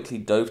 he quickly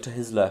dove to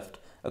his left,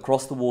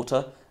 across the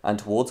water, and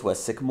towards where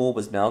Sycamore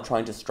was now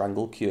trying to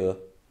strangle Cure.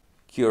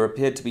 Cure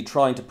appeared to be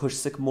trying to push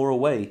Sycamore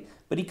away,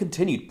 but he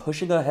continued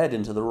pushing her head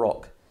into the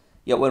rock.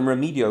 Yet when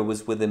Remedio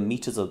was within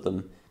meters of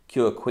them,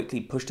 Cure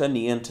quickly pushed her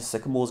knee into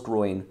Sycamore's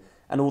groin,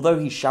 and although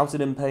he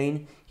shouted in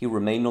pain, he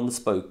remained on the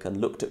spoke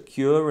and looked at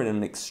Cure in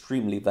an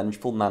extremely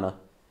vengeful manner.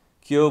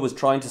 Cure was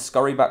trying to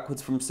scurry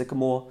backwards from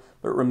Sycamore,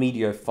 but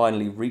Remedio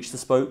finally reached the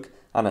spoke,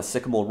 and as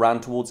Sycamore ran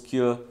towards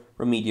Cure,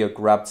 Remedio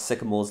grabbed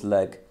Sycamore's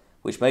leg,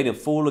 which made him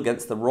fall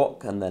against the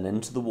rock and then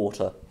into the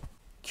water.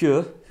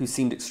 Cure, who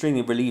seemed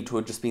extremely relieved to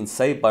have just been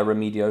saved by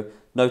Remedio,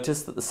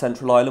 noticed that the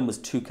central island was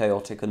too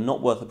chaotic and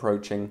not worth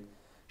approaching.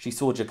 She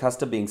saw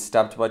Jocasta being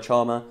stabbed by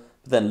Charmer,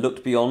 but then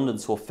looked beyond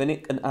and saw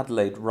Finnick and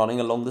Adelaide running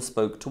along the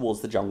spoke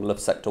towards the jungle of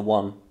Sector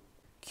 1.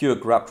 Cure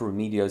grabbed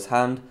Remedio's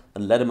hand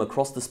and led him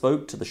across the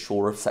spoke to the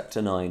shore of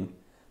Sector 9.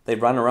 They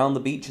ran around the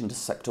beach into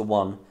Sector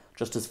 1,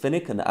 just as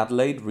Finnick and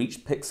Adelaide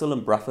reached Pixel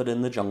and Brafford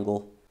in the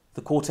jungle.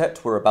 The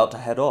quartet were about to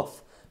head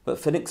off, but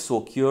Finnick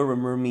saw Cure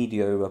and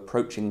Remedio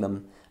approaching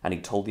them, and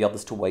he told the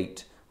others to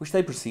wait, which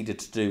they proceeded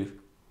to do.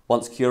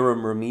 Once Cure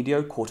and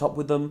Remedio caught up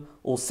with them,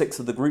 all 6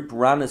 of the group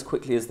ran as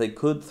quickly as they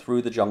could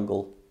through the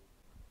jungle.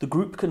 The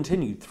group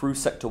continued through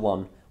Sector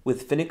 1,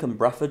 with Finnick and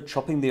Brafford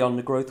chopping the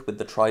undergrowth with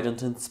the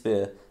trident and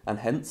spear, and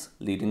hence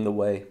leading the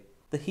way.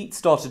 The heat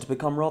started to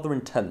become rather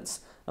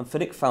intense, and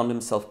Finnick found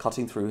himself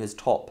cutting through his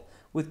top,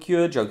 with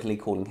Cure jokingly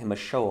calling him a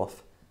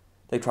show-off.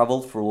 They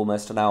travelled for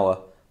almost an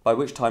hour, by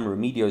which time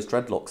Remedio's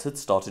dreadlocks had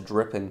started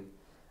dripping.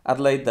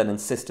 Adelaide then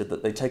insisted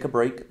that they take a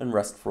break and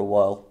rest for a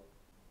while.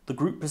 The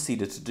group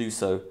proceeded to do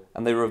so,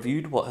 and they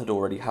reviewed what had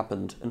already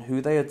happened and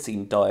who they had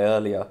seen die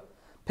earlier.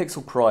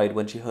 Pixel cried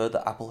when she heard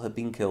that Apple had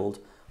been killed,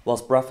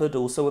 whilst Brafford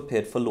also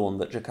appeared forlorn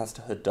that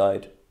Jocasta had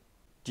died.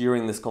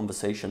 During this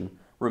conversation,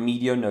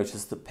 Remedio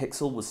noticed that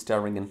Pixel was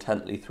staring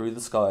intently through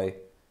the sky.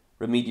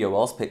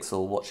 Remedio asked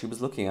Pixel what she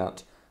was looking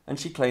at, and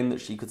she claimed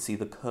that she could see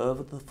the curve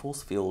of the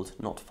force field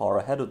not far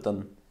ahead of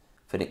them.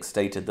 Finnick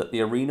stated that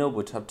the arena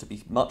would have to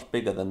be much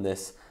bigger than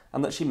this,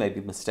 and that she may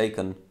be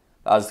mistaken.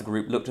 But as the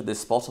group looked at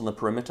this spot on the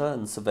perimeter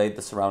and surveyed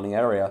the surrounding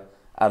area,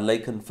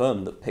 Adelaide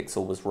confirmed that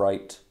Pixel was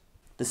right.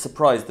 This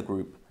surprised the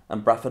group,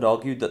 and Brafford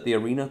argued that the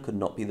arena could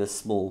not be this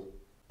small.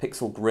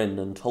 Pixel grinned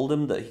and told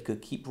him that he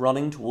could keep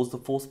running towards the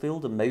force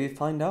field and maybe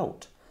find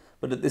out.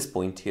 But at this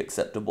point he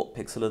accepted what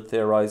Pixel had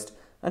theorized,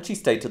 and she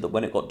stated that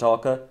when it got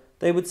darker,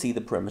 they would see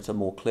the perimeter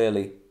more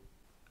clearly.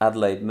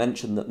 Adelaide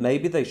mentioned that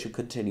maybe they should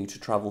continue to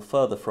travel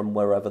further from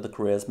wherever the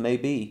careers may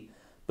be,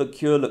 but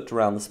Cure looked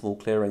around the small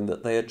clearing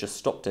that they had just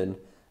stopped in,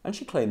 and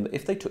she claimed that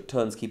if they took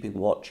turns keeping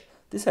watch,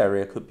 this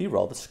area could be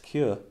rather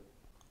secure.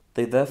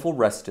 They therefore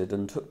rested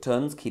and took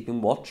turns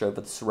keeping watch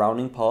over the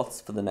surrounding paths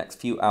for the next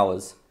few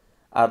hours.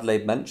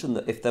 Adelaide mentioned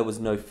that if there was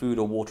no food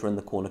or water in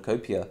the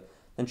cornucopia,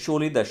 then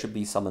surely there should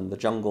be some in the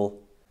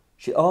jungle.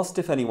 She asked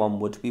if anyone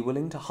would be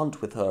willing to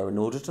hunt with her in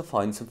order to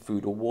find some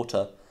food or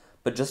water,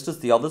 but just as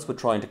the others were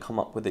trying to come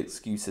up with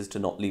excuses to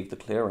not leave the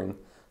clearing,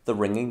 the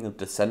ringing of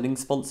descending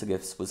sponsor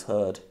gifts was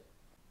heard.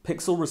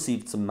 Pixel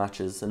received some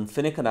matches, and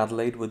Finnick and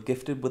Adelaide were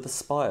gifted with a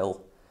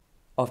spile.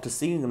 After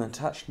seeing an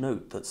attached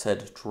note that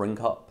said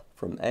 "Drink up"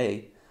 from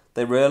A,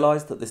 they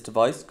realised that this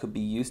device could be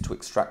used to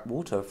extract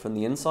water from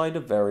the inside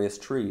of various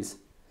trees.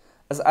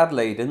 As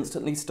Adelaide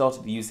instantly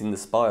started using the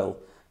spile,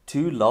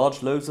 2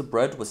 large loaves of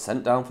bread were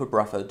sent down for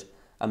Brafford,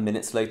 and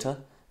minutes later,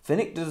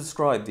 Finnick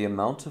described the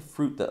amount of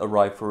fruit that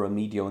arrived for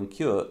Remedio and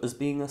Cure as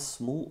being a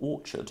small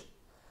orchard.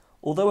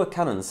 Although a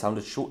cannon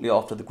sounded shortly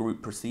after the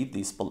group received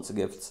these sponsor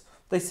gifts,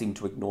 they seemed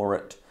to ignore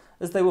it,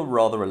 as they were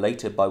rather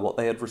elated by what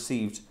they had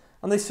received,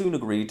 and they soon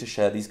agreed to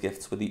share these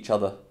gifts with each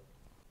other.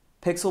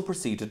 Pixel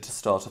proceeded to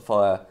start a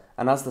fire,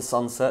 and as the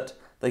sun set,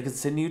 they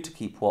continued to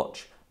keep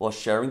watch, while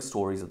sharing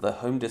stories of their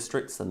home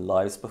districts and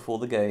lives before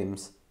the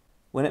games.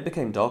 When it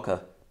became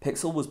darker,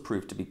 Pixel was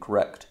proved to be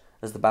correct,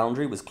 as the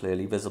boundary was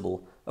clearly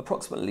visible,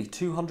 approximately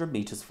 200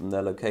 meters from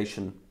their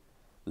location.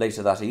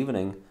 Later that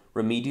evening,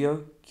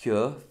 Remedio,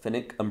 Cure,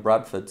 Finnick and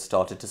Bradford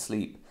started to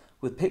sleep,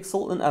 with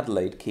Pixel and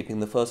Adelaide keeping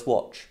the first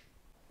watch.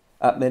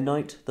 At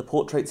midnight, the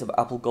portraits of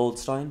Apple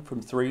Goldstein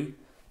from 3,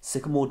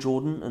 Sycamore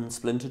Jordan and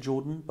Splinter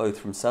Jordan, both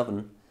from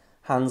 7,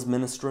 Hans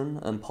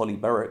Ministron and Polly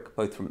Berwick,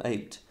 both from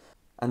 8,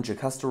 and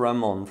Jocasta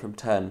Ramon from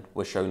 10,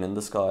 were shown in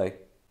the sky.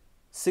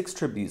 6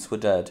 tributes were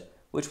dead,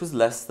 which was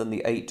less than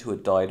the 8 who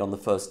had died on the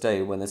first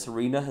day when this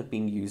arena had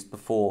been used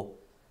before.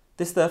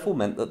 This therefore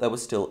meant that there were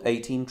still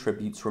 18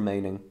 tributes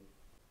remaining.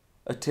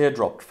 A tear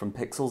dropped from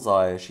Pixel's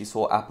eye as she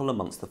saw Apple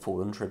amongst the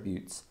fallen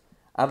tributes.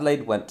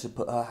 Adelaide went to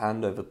put her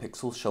hand over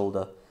Pixel's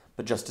shoulder,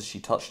 but just as she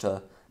touched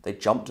her, they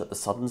jumped at the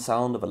sudden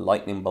sound of a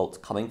lightning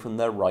bolt coming from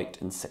their right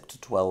in Sector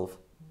 12.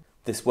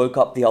 This woke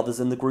up the others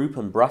in the group,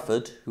 and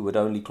Bradford, who had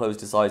only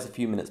closed his eyes a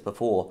few minutes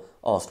before,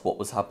 asked what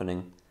was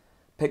happening.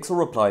 Pixel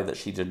replied that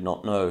she did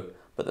not know,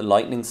 but the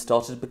lightning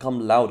started to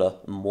become louder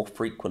and more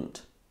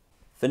frequent.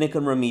 Finnick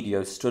and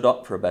Remedio stood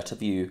up for a better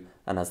view,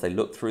 and as they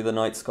looked through the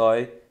night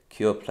sky,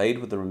 Cure played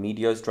with the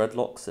Remedio's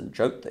dreadlocks and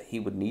joked that he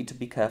would need to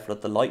be careful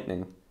of the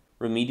lightning.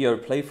 Remedio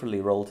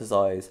playfully rolled his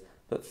eyes,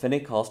 but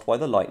Finnick asked why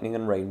the lightning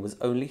and rain was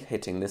only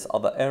hitting this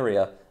other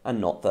area and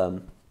not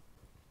them.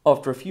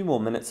 After a few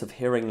more minutes of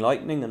hearing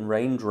lightning and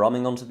rain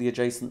drumming onto the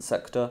adjacent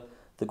sector,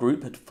 the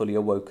group had fully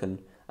awoken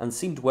and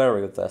seemed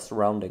wary of their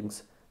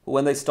surroundings. But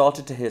when they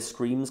started to hear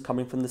screams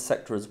coming from the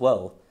sector as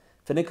well,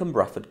 Finnick and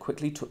Bradford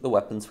quickly took the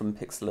weapons from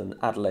Pixel and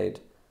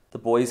Adelaide. The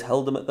boys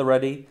held them at the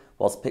ready,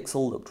 whilst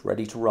Pixel looked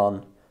ready to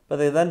run, but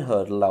they then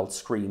heard a loud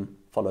scream,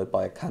 followed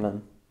by a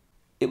cannon.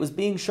 It was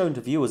being shown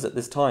to viewers at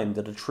this time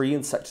that a tree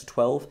in Sector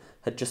 12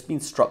 had just been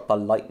struck by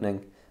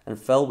lightning, and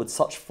fell with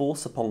such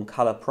force upon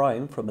Calla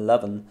Prime from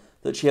 11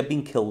 that she had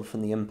been killed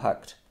from the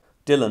impact.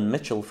 Dylan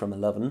Mitchell from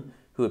 11,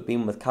 who had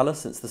been with Calla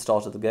since the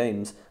start of the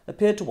games,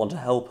 appeared to want to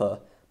help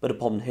her, but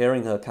upon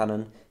hearing her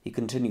cannon, he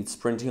continued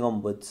sprinting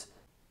onwards.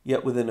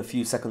 Yet within a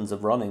few seconds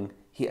of running,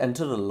 he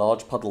entered a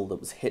large puddle that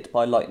was hit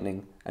by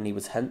lightning, and he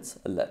was hence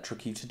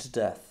electrocuted to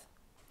death.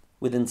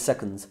 Within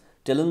seconds,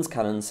 Dylan's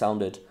cannon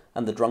sounded,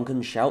 and the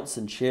drunken shouts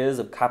and cheers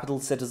of capital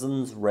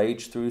citizens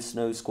raged through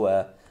Snow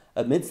Square,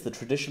 amidst the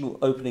traditional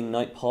opening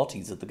night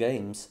parties of the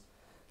games.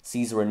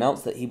 Caesar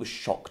announced that he was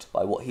shocked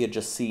by what he had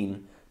just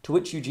seen, to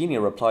which Eugenia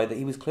replied that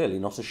he was clearly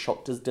not as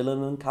shocked as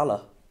Dylan and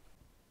Calla.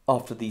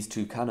 After these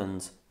 2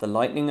 cannons, the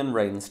lightning and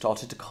rain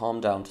started to calm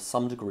down to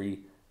some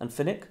degree, and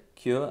Finnick,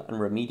 Cure and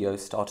Remedio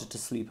started to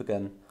sleep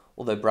again,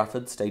 although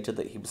Bradford stated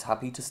that he was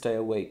happy to stay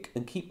awake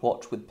and keep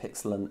watch with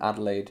Pixel and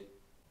Adelaide.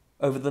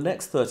 Over the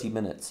next 30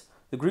 minutes,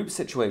 the group's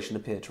situation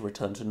appeared to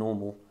return to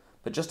normal,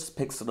 but just as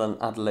Pixel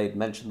and Adelaide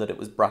mentioned that it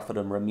was Bradford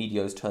and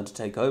Remedio's turn to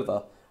take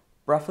over,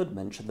 Bradford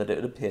mentioned that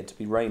it appeared to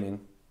be raining.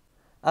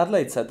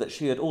 Adelaide said that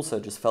she had also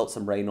just felt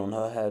some rain on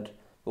her head,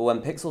 but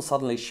when Pixel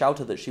suddenly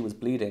shouted that she was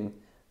bleeding,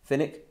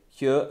 Finnick,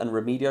 Cure and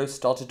Remedio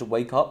started to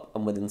wake up,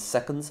 and within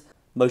seconds,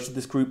 most of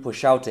this group were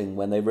shouting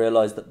when they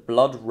realised that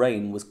blood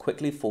rain was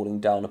quickly falling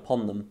down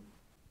upon them.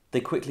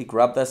 They quickly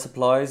grabbed their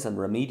supplies, and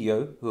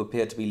Remedio, who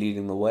appeared to be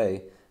leading the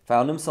way,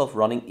 found himself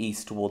running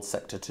east towards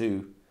Sector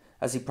 2,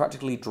 as he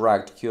practically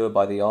dragged Cure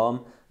by the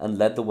arm and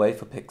led the way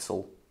for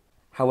Pixel.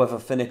 However,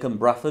 Finnick and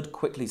Bradford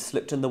quickly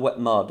slipped in the wet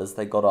mud as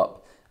they got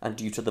up, and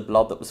due to the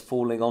blood that was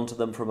falling onto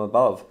them from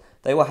above,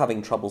 they were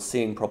having trouble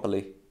seeing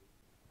properly.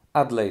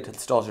 Adelaide had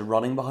started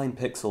running behind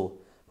Pixel,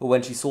 but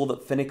when she saw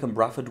that Finnick and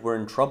Bradford were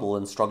in trouble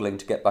and struggling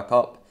to get back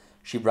up,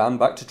 she ran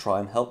back to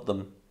try and help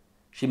them.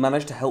 She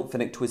managed to help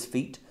Finnick to his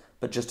feet,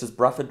 but just as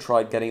Bradford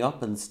tried getting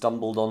up and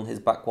stumbled on his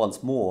back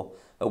once more,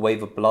 a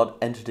wave of blood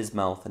entered his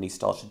mouth and he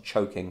started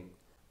choking.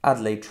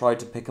 Adelaide tried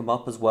to pick him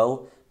up as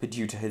well, but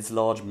due to his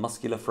large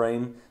muscular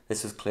frame,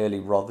 this was clearly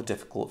rather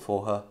difficult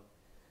for her.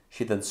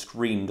 She then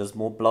screamed as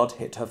more blood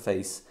hit her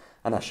face,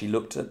 and as she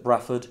looked at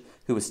Bradford,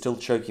 who was still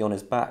choking on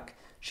his back,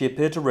 she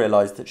appeared to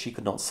realise that she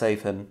could not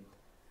save him.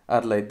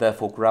 Adelaide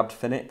therefore grabbed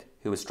Finnick,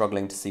 who was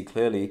struggling to see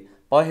clearly,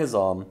 by his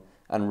arm,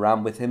 and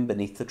ran with him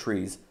beneath the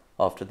trees,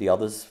 after the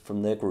others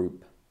from their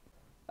group.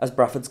 As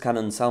Bradford's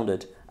cannon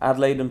sounded,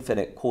 Adelaide and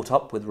Finnick caught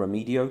up with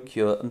Remedio,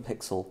 Cure and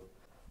Pixel.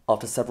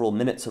 After several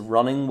minutes of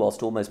running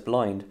whilst almost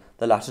blind,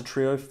 the latter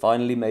trio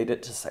finally made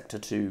it to Sector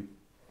 2.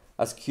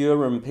 As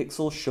Cure and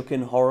Pixel shook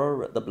in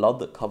horror at the blood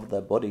that covered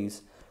their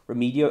bodies,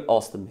 Remedio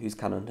asked them whose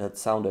cannon had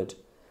sounded,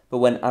 but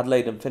when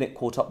Adelaide and Finnick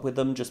caught up with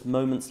them just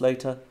moments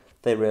later,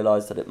 they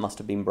realised that it must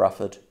have been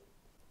Bradford.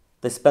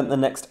 They spent the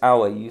next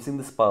hour using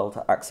the spile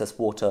to access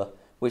water,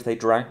 which they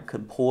drank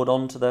and poured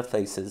onto their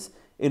faces,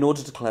 in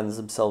order to cleanse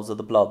themselves of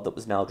the blood that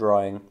was now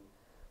drying.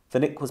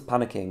 Finnick was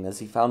panicking as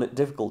he found it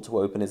difficult to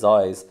open his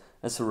eyes,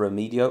 and so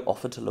Remedio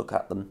offered to look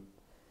at them.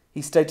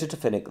 He stated to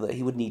Finnick that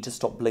he would need to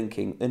stop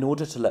blinking in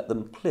order to let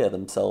them clear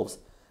themselves,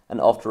 and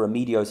after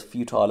Remedio's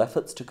futile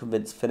efforts to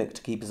convince Finnick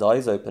to keep his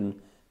eyes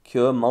open,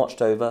 Cure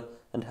marched over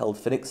and held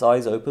Finnick's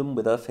eyes open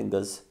with her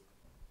fingers.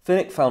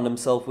 Finnick found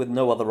himself with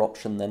no other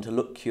option than to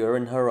look Cure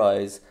in her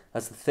eyes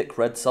as the thick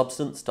red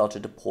substance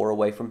started to pour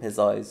away from his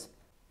eyes.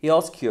 He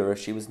asked Cure if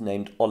she was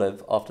named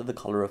Olive after the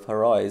colour of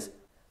her eyes,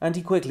 and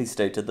he quickly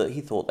stated that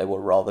he thought they were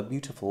rather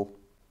beautiful.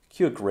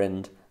 Cure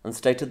grinned and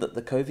stated that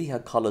the Covey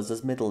had colours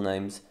as middle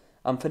names,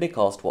 and Finnick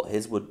asked what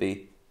his would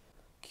be.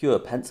 Cure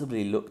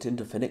pensively looked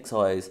into Finnick's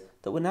eyes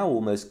that were now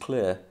almost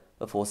clear,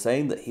 before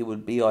saying that he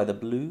would be either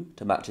blue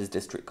to match his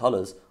district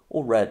colours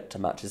or red to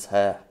match his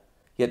hair.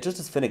 Yet just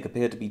as Finnick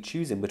appeared to be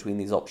choosing between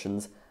these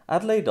options,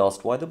 Adelaide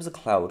asked why there was a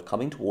cloud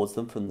coming towards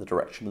them from the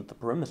direction of the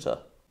perimeter.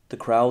 The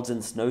crowds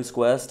in Snow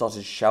Square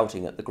started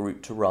shouting at the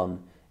group to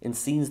run, in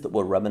scenes that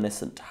were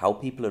reminiscent to how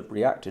people had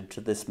reacted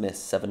to this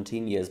mist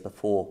 17 years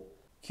before.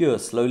 Cure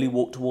slowly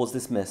walked towards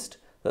this mist,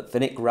 but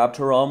Finnick grabbed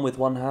her arm with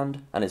one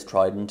hand and his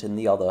trident in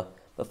the other,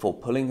 before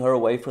pulling her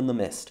away from the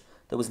mist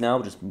that was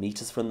now just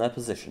meters from their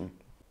position.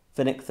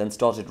 Finnick then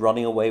started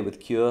running away with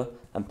Cure,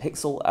 and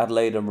Pixel,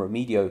 Adelaide and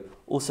Remedio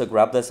also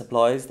grabbed their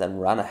supplies, then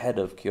ran ahead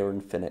of Cure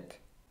and Finnick.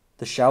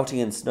 The shouting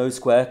in Snow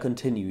Square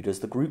continued as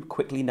the group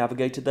quickly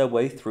navigated their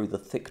way through the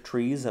thick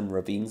trees and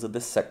ravines of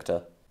this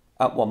sector.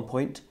 At one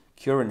point,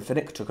 Cure and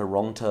Finnick took a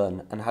wrong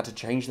turn and had to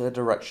change their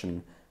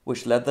direction,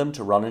 which led them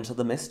to run into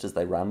the mist as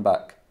they ran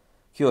back.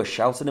 Cure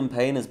shouted in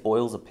pain as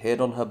boils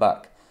appeared on her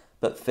back,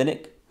 but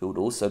Finnick, who had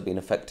also been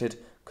affected,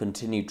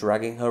 continued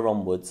dragging her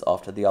onwards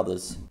after the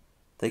others.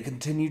 They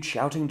continued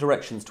shouting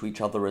directions to each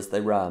other as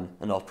they ran,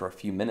 and after a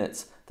few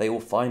minutes, they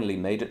all finally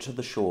made it to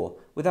the shore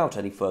without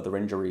any further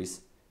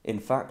injuries. In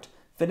fact,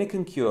 Finnick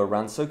and Cure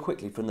ran so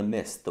quickly from the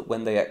mist that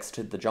when they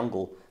exited the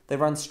jungle, they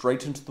ran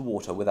straight into the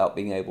water without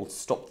being able to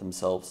stop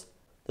themselves.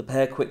 The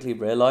pair quickly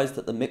realized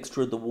that the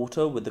mixture of the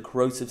water with the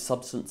corrosive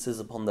substances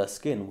upon their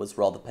skin was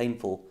rather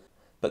painful,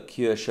 but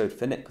Cure showed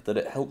Finnick that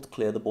it helped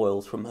clear the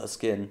boils from her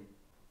skin.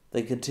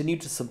 They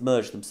continued to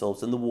submerge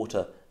themselves in the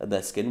water, and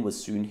their skin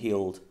was soon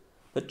healed.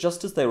 But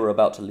just as they were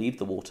about to leave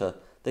the water,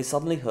 they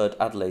suddenly heard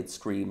Adelaide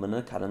scream and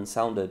a cannon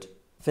sounded.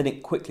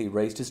 Finnick quickly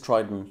raised his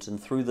trident,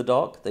 and through the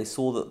dark they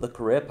saw that the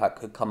career pack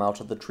had come out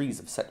of the trees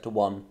of Sector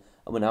 1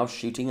 and were now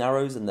shooting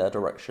arrows in their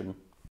direction.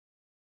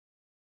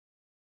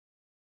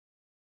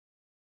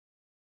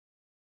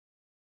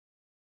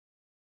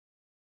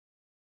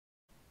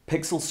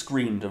 Pixel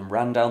screamed and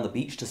ran down the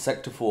beach to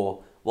Sector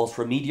 4, whilst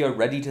Remedio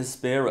readied his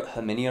spear at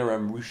Herminia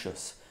and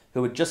Rucius,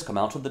 who had just come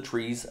out of the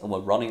trees and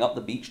were running up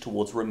the beach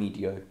towards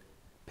Remedio.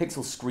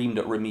 Pixel screamed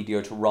at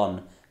Remedio to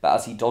run, but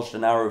as he dodged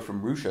an arrow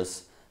from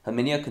Rucius,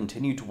 Herminia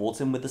continued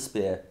towards him with the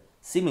spear,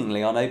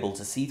 seemingly unable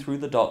to see through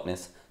the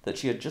darkness that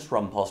she had just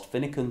run past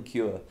Finnick and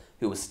Cure,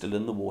 who was still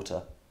in the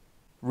water.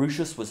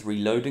 Rucius was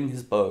reloading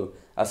his bow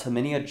as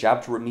Herminia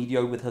jabbed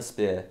Remedio with her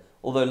spear,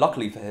 although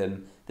luckily for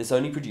him, this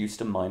only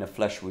produced a minor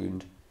flesh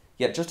wound.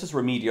 Yet just as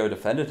Remedio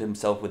defended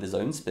himself with his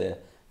own spear,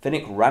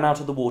 Finnick ran out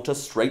of the water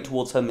straight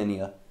towards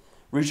Herminia.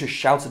 Rucius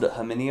shouted at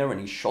Herminia and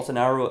he shot an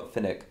arrow at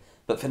Finnick,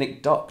 but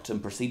Finnick ducked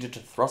and proceeded to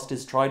thrust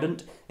his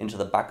trident into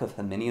the back of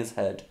Herminia's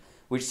head,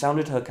 which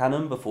sounded her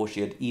cannon before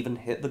she had even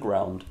hit the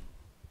ground.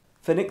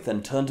 Finnick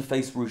then turned to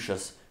face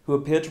Rucius, who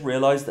appeared to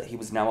realize that he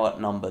was now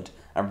outnumbered,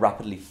 and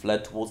rapidly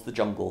fled towards the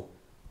jungle.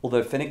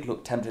 Although Finnick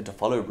looked tempted to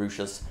follow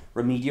Rucius,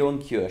 Remedio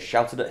and Cure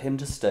shouted at him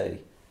to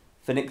stay.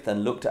 Finnick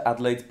then looked at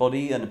Adelaide's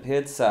body and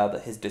appeared sad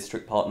that his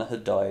district partner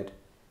had died.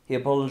 He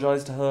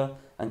apologized to her,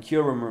 and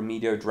Cure and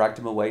Remedio dragged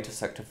him away to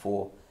Sector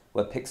 4,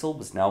 where Pixel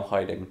was now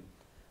hiding,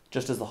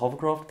 just as the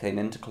hovercraft came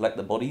in to collect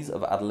the bodies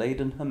of Adelaide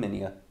and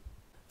Herminia.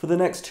 For the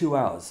next 2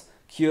 hours,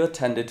 Cure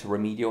tended to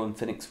Remedio and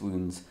Finnick's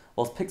wounds,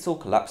 whilst Pixel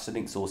collapsed in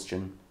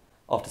exhaustion.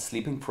 After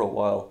sleeping for a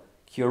while,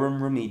 Cure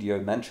and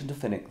Remedio mentioned to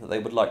Finnick that they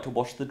would like to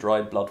wash the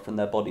dried blood from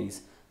their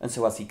bodies, and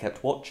so as he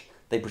kept watch,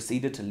 they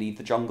proceeded to leave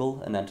the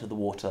jungle and enter the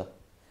water.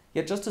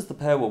 Yet just as the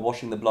pair were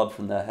washing the blood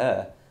from their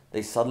hair,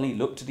 they suddenly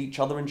looked at each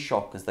other in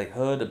shock as they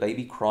heard a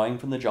baby crying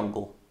from the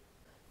jungle.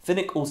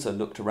 Finnick also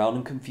looked around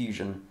in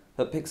confusion,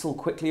 but Pixel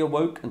quickly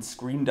awoke and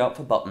screamed out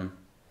for Button.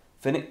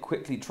 Finnick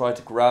quickly tried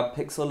to grab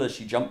Pixel as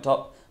she jumped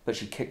up, but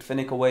she kicked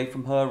Finnick away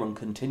from her and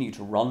continued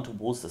to run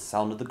towards the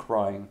sound of the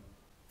crying.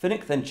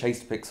 Finnick then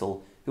chased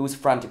Pixel, who was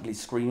frantically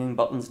screaming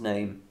Button's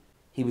name.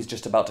 He was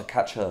just about to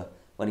catch her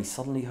when he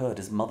suddenly heard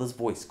his mother's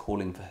voice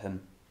calling for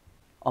him.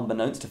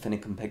 Unbeknownst to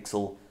Finnick and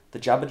Pixel, the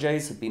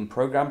Jabberjays had been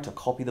programmed to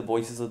copy the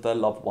voices of their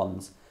loved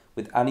ones,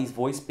 with Annie's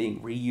voice being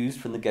reused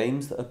from the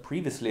games that had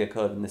previously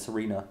occurred in this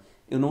arena,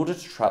 in order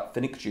to trap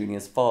Finnick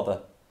Jr.'s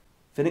father.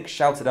 Finnick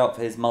shouted out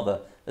for his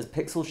mother, as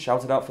Pixel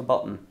shouted out for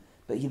Button,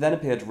 but he then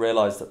appeared to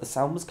realise that the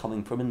sound was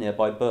coming from a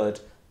nearby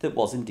bird that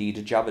was indeed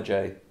a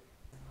Jabberjay.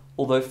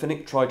 Although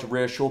Finnick tried to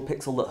reassure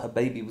Pixel that her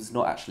baby was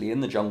not actually in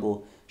the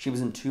jungle, she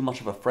was in too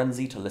much of a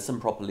frenzy to listen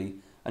properly,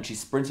 and she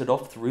sprinted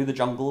off through the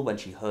jungle when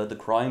she heard the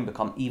crying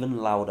become even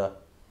louder.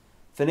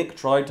 Finnick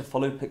tried to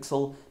follow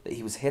Pixel, but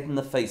he was hit in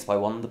the face by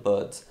one of the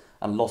birds,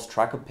 and lost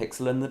track of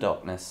Pixel in the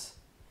darkness.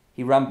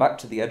 He ran back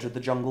to the edge of the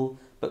jungle,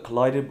 but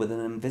collided with an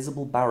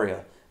invisible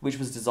barrier, which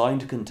was designed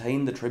to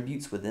contain the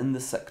tributes within the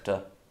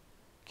sector.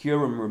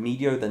 Cure and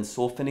Remedio then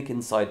saw Finnick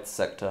inside the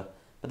sector,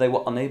 but they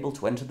were unable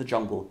to enter the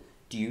jungle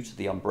due to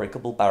the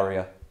unbreakable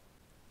barrier.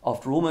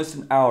 After almost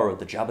an hour of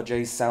the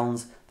Jabberjay's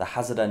sounds, the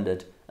hazard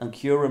ended, and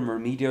Cure and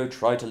Remedio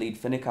tried to lead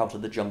Finnick out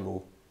of the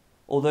jungle.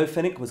 Although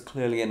Finnick was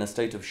clearly in a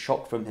state of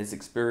shock from his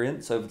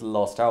experience over the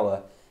last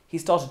hour, he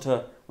started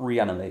to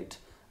reanimate,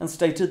 and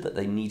stated that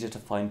they needed to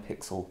find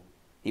Pixel.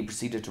 He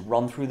proceeded to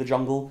run through the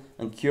jungle,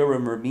 and Cure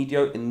and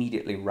Remedio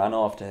immediately ran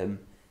after him.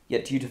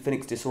 Yet due to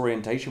Finnick's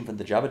disorientation from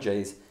the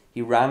Jabberjays,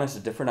 he ran at a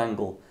different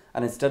angle,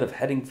 and instead of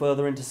heading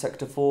further into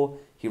Sector 4,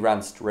 he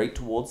ran straight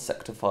towards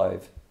Sector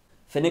 5.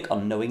 Finnick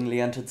unknowingly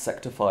entered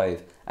Sector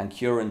 5, and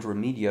Cure and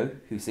Remedio,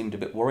 who seemed a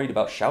bit worried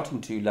about shouting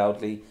too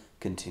loudly,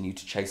 continued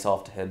to chase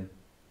after him.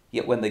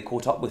 Yet when they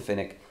caught up with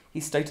Finnick, he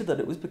stated that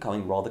it was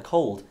becoming rather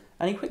cold,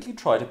 and he quickly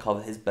tried to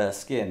cover his bare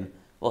skin,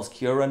 whilst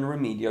Cure and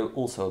Remedio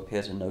also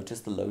appeared to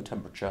notice the low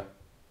temperature.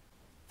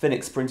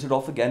 Finnick sprinted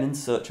off again in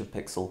search of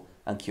Pixel,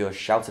 and Cure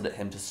shouted at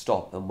him to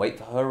stop and wait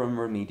for her and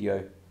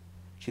Remedio.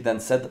 She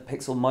then said that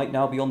Pixel might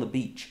now be on the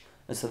beach,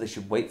 and so they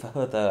should wait for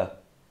her there.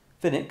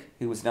 Finnick,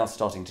 who was now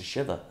starting to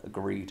shiver,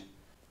 agreed.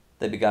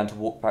 They began to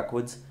walk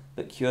backwards,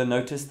 but Cure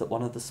noticed that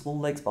one of the small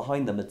lakes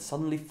behind them had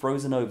suddenly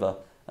frozen over,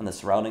 and the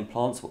surrounding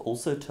plants were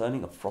also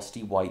turning a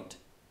frosty white.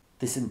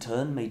 This in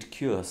turn made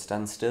Cure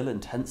stand still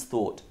in tense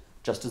thought,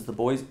 just as the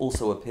boys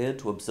also appeared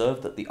to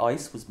observe that the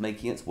ice was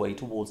making its way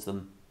towards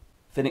them.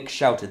 Finnick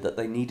shouted that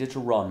they needed to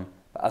run,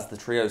 but as the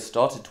trio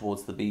started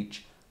towards the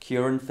beach,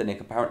 Cure and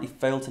Finnick apparently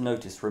failed to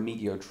notice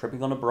Remedio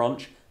tripping on a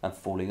branch and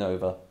falling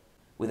over.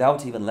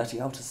 Without even letting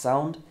out a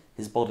sound,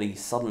 his body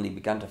suddenly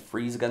began to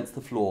freeze against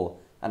the floor,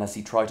 and as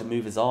he tried to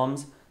move his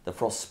arms, the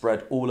frost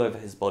spread all over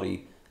his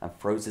body and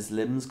froze his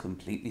limbs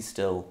completely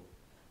still.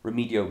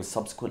 Remedio was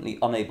subsequently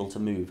unable to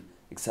move,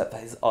 except for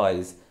his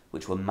eyes,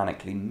 which were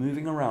manically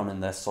moving around in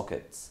their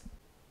sockets.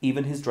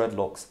 Even his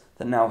dreadlocks,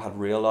 that now had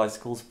real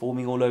icicles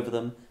forming all over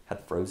them,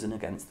 had frozen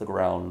against the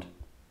ground.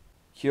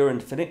 Cure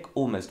and Finnick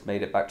almost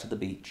made it back to the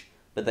beach,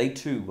 but they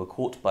too were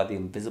caught by the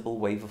invisible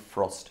wave of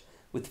frost,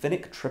 with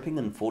Finnick tripping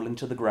and falling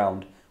to the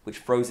ground, which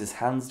froze his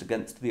hands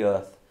against the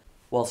earth,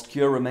 whilst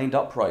Cure remained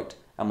upright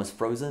and was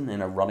frozen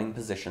in a running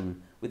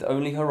position, with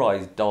only her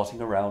eyes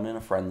darting around in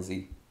a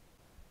frenzy.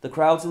 The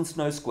crowds in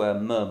Snow Square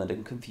murmured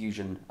in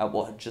confusion at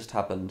what had just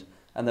happened,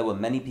 and there were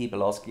many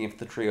people asking if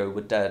the trio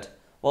were dead,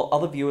 while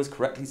other viewers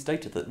correctly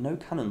stated that no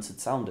cannons had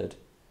sounded.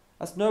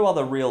 As no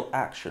other real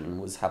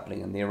action was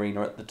happening in the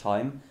arena at the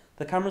time,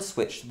 the camera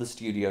switched to the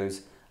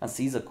studios, and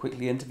Caesar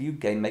quickly interviewed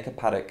Game Maker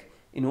Paddock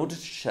in order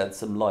to shed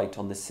some light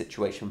on this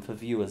situation for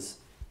viewers.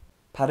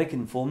 Paddock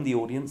informed the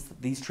audience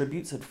that these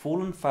tributes had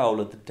fallen foul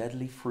of the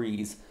deadly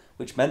freeze,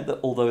 which meant that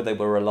although they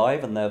were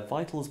alive and their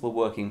vitals were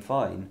working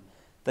fine,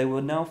 they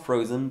were now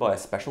frozen by a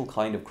special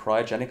kind of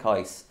cryogenic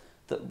ice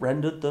that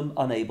rendered them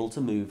unable to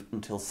move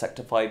until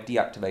Sector 5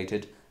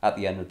 deactivated at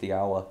the end of the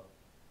hour.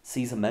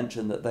 Caesar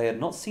mentioned that they had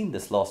not seen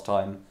this last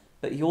time,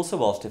 but he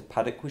also asked if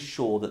Paddock was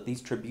sure that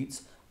these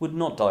tributes would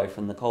not die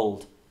from the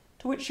cold,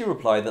 to which she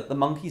replied that the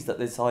monkeys that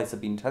this ice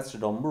had been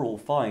tested on were all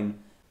fine,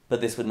 but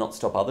this would not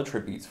stop other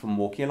tributes from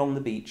walking along the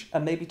beach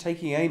and maybe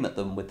taking aim at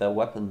them with their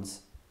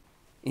weapons.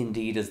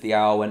 Indeed, as the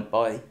hour went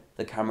by,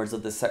 the cameras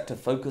of the sector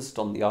focused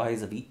on the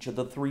eyes of each of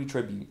the three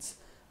tributes,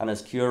 and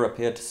as Cure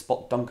appeared to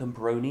spot Duncan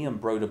Peroni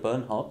and Broder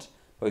Bernhardt,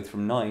 both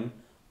from 9,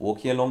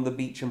 walking along the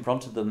beach in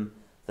front of them,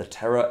 the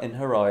terror in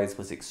her eyes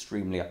was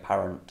extremely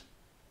apparent.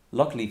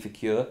 Luckily for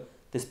Cure,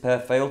 this pair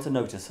failed to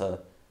notice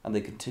her, and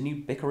they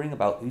continued bickering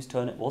about whose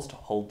turn it was to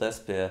hold their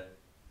spear.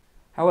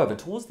 However,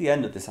 towards the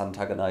end of this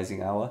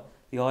antagonizing hour,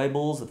 the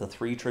eyeballs of the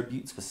three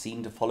tributes were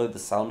seen to follow the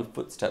sound of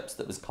footsteps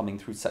that was coming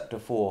through Sector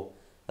 4,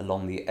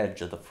 along the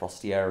edge of the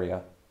frosty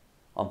area.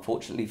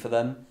 Unfortunately for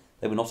them,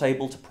 they were not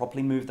able to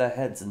properly move their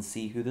heads and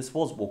see who this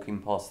was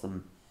walking past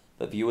them,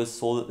 but viewers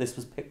saw that this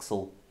was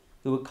Pixel,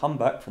 who had come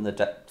back from the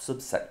depths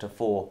of Sector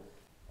 4,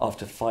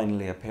 after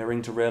finally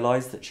appearing to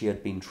realize that she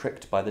had been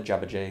tricked by the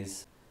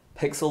Jabberjays.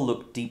 Pixel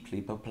looked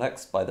deeply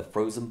perplexed by the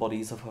frozen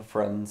bodies of her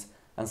friends,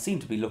 and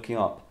seemed to be looking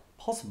up,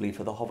 possibly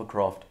for the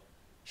hovercraft.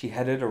 She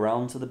headed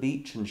around to the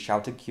beach and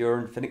shouted Cure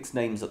and Finnick's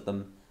names at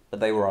them, but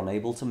they were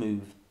unable to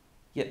move.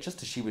 Yet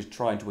just as she was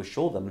trying to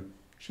assure them,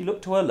 she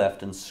looked to her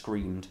left and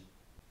screamed.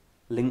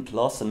 Link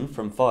Larson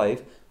from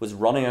 5 was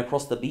running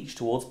across the beach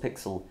towards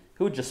Pixel,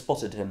 who had just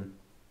spotted him.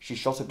 She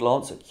shot a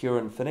glance at Cure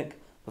and Finnick,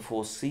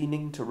 before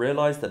seeming to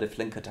realize that if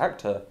Link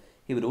attacked her,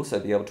 he would also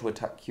be able to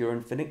attack Cure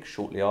and Finnick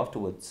shortly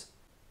afterwards.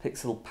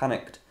 Pixel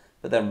panicked,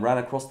 but then ran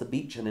across the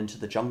beach and into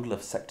the jungle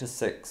of Sector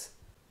 6.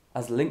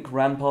 As Link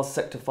ran past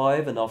Sector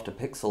 5 and after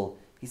Pixel,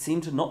 he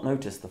seemed to not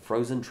notice the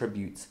frozen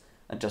tributes,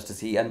 and just as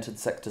he entered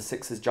Sector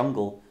 6's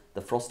jungle,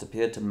 the frost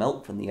appeared to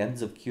melt from the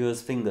ends of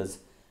Cure's fingers,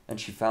 and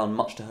she found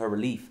much to her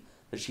relief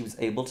that she was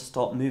able to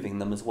start moving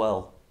them as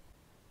well.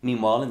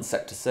 Meanwhile, in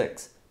Sector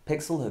 6,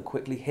 Pixel had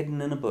quickly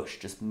hidden in a bush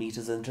just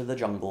meters into the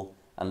jungle,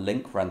 and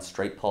Link ran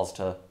straight past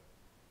her.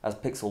 As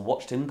Pixel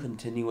watched him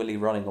continually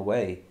running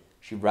away,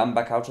 she ran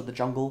back out of the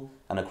jungle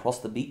and across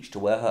the beach to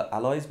where her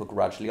allies were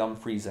gradually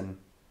unfreezing.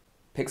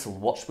 Pixel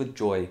watched with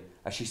joy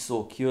as she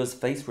saw Cure's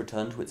face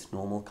return to its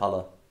normal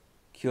colour.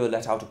 Cure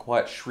let out a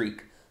quiet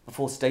shriek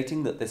before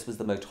stating that this was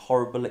the most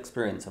horrible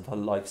experience of her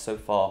life so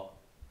far.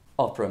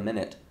 After a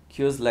minute,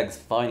 Cure's legs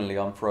finally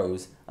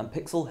unfroze, and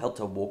Pixel helped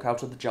her walk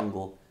out of the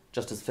jungle,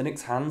 just as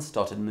Finnick's hands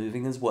started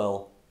moving as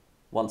well.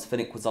 Once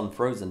Finnick was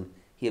unfrozen,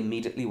 he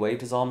immediately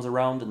waved his arms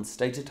around and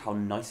stated how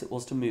nice it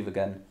was to move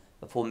again,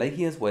 before making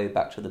his way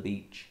back to the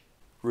beach.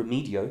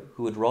 Remedio,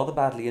 who had rather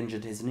badly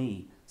injured his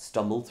knee,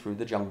 stumbled through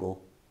the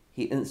jungle.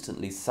 He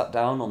instantly sat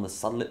down on the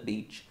sunlit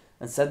beach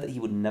and said that he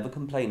would never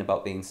complain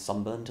about being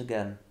sunburnt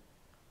again.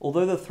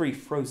 Although the three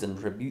frozen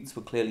tributes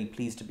were clearly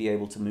pleased to be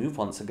able to move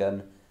once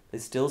again, they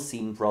still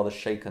seemed rather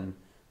shaken,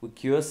 with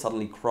Cure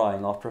suddenly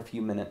crying after a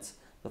few minutes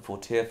before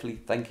tearfully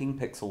thanking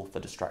Pixel for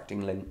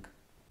distracting Link.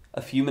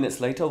 A few minutes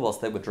later,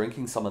 whilst they were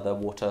drinking some of their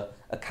water,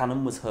 a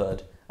cannon was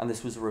heard, and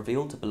this was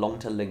revealed to belong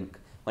to Link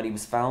when he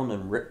was found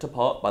and ripped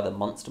apart by the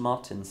monster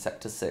mutt in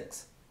Sector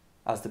 6.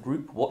 As the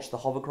group watched the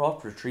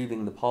hovercraft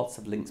retrieving the parts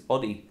of Link's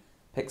body,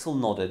 Pixel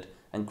nodded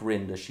and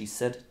grinned as she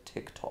said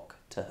 "tick-tock"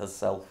 to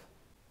herself.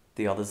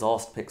 The others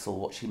asked Pixel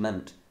what she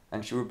meant,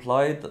 and she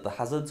replied that the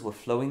hazards were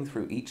flowing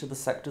through each of the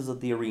sectors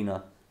of the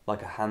arena,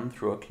 like a hand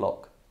through a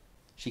clock.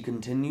 She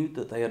continued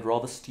that they had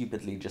rather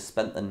stupidly just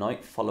spent the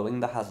night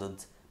following the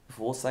hazards,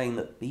 before saying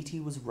that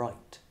Beatty was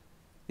right.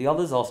 The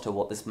others asked her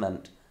what this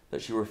meant,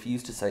 but she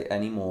refused to say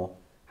any more.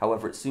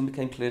 However, it soon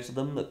became clear to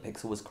them that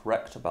Pixel was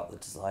correct about the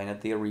design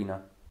of the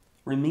arena.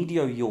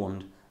 Remedio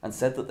yawned and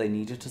said that they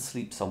needed to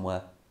sleep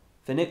somewhere.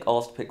 Finnick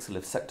asked Pixel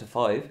if Sector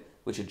 5,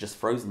 which had just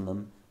frozen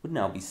them, would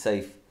now be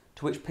safe,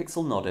 to which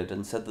Pixel nodded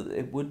and said that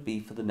it would be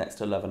for the next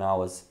 11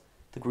 hours.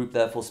 The group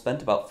therefore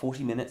spent about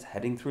 40 minutes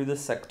heading through this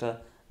sector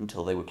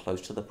until they were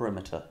close to the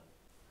perimeter.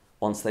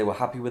 Once they were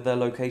happy with their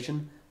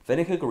location,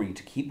 Finnick agreed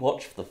to keep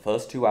watch for the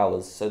first 2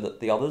 hours so that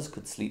the others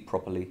could sleep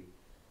properly.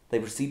 They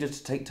proceeded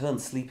to take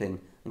turns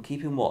sleeping and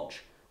keeping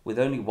watch, with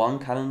only one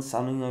cannon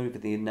sounding over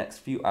the next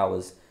few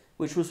hours,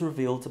 which was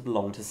revealed to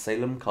belong to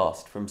Salem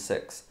Cast from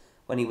 6,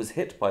 when he was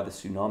hit by the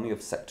tsunami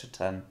of Sector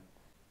 10.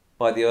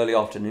 By the early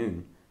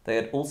afternoon, they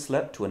had all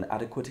slept to an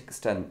adequate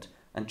extent,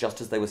 and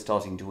just as they were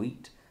starting to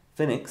eat,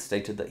 Finnick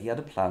stated that he had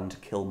a plan to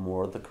kill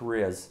more of the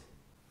careers.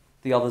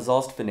 The others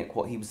asked Finnick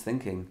what he was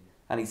thinking,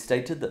 and he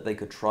stated that they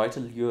could try to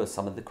lure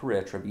some of the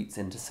career tributes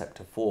into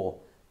Sector 4,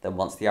 then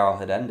once the hour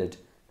had ended,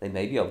 they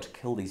may be able to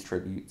kill these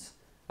tributes,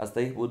 as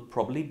they would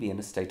probably be in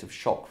a state of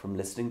shock from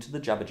listening to the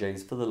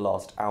Jabberjays for the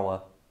last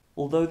hour.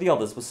 Although the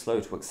others were slow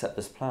to accept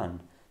this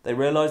plan, they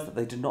realised that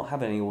they did not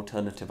have any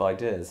alternative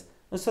ideas,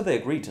 and so they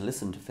agreed to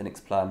listen to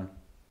Finnick's plan.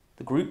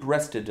 The group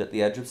rested at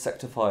the edge of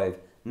Sector 5,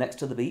 next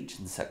to the beach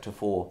in Sector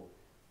 4.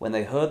 When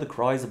they heard the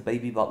cries of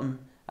Baby Button,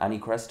 Annie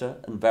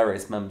Cresta, and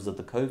various members of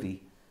the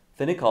Covey,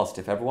 Finnick asked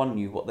if everyone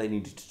knew what they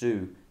needed to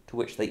do, to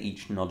which they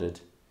each nodded.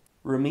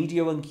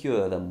 Remedio and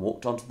Cure then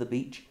walked onto the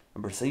beach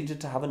and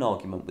proceeded to have an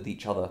argument with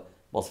each other,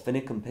 whilst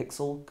Finnick and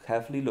Pixel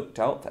carefully looked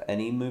out for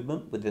any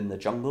movement within the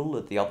jungle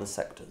of the other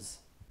sectors.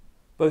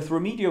 Both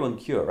Remedio and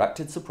Cure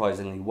acted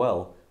surprisingly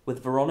well,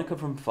 with Veronica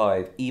from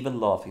 5 even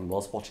laughing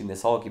whilst watching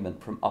this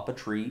argument from up a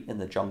tree in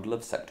the jungle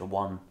of Sector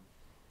 1.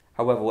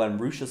 However, when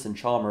Rucius and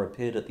Charmer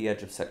appeared at the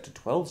edge of Sector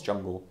 12's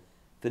jungle,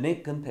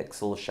 Finnick and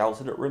Pixel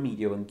shouted at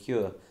Remedio and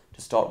Cure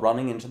to start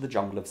running into the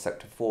jungle of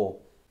Sector 4,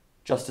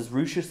 just as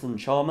Rucius and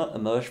Charmer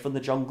emerged from the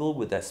jungle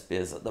with their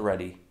spears at the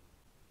ready.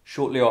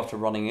 Shortly after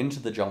running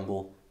into the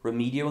jungle,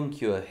 Remedio and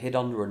Cure hid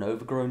under an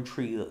overgrown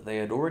tree that they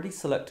had already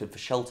selected for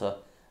shelter,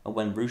 and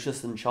when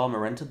Rucius and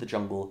Charmer entered the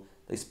jungle,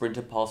 they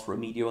sprinted past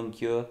Remedio and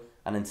Cure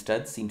and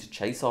instead seemed to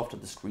chase after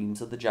the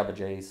screams of the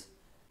Jabberjays.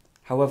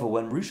 However,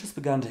 when Rucius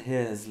began to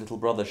hear his little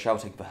brother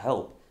shouting for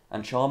help,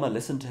 and Charmer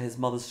listened to his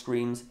mother's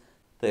screams,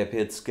 they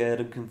appeared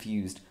scared and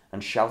confused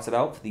and shouted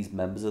out for these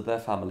members of their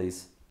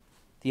families.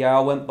 The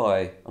hour went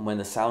by, and when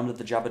the sound of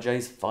the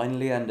Jabberjays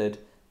finally ended,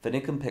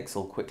 Finnick and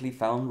Pixel quickly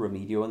found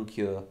Remedio and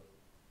Cure.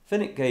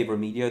 Finnick gave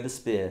Remedio the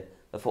spear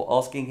before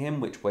asking him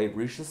which way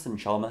Rucius and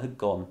Charmer had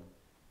gone.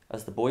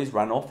 As the boys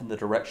ran off in the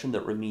direction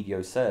that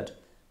Remedio said,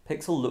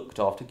 Pixel looked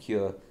after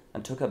Cure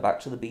and took her back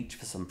to the beach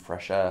for some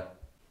fresh air.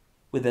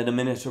 Within a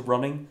minute of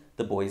running,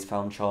 the boys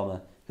found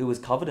Charmer, who was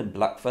covered in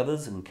black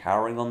feathers and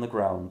cowering on the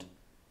ground.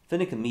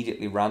 Finnick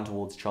immediately ran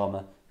towards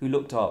Charmer, who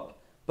looked up,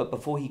 but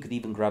before he could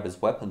even grab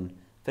his weapon,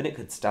 Finnick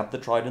had stabbed the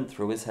trident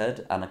through his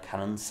head and a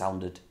cannon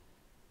sounded.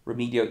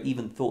 Remedio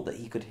even thought that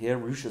he could hear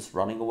Rucius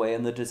running away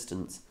in the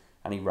distance,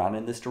 and he ran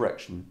in this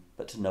direction,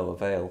 but to no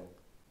avail.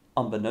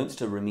 Unbeknownst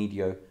to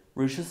Remedio,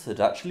 Rucius had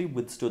actually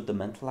withstood the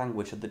mental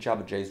anguish of the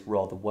Jabberjays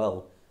rather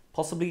well,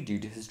 possibly due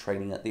to his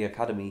training at the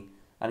academy,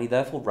 and he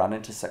therefore ran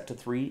into Sector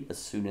 3 as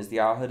soon as the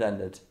hour had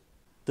ended.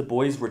 The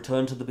boys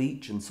returned to the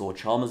beach and saw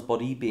Charmer's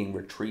body being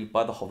retrieved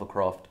by the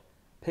hovercraft.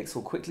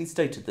 Pixel quickly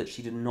stated that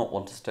she did not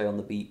want to stay on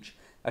the beach,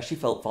 as she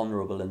felt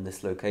vulnerable in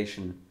this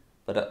location,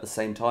 but at the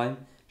same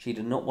time, she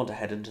did not want to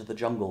head into the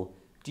jungle,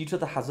 due to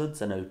the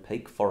hazards and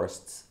opaque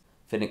forests.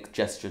 Finnick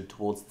gestured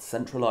towards the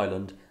central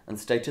island and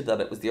stated that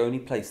it was the only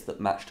place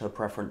that matched her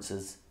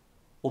preferences.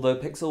 Although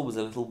Pixel was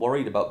a little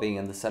worried about being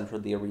in the centre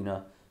of the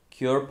arena,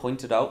 Cure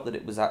pointed out that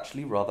it was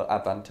actually rather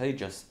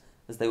advantageous,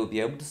 as they would be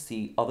able to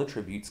see other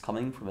tributes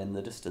coming from in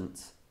the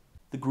distance.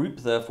 The group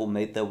therefore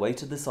made their way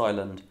to this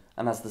island,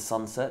 and as the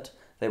sun set,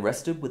 They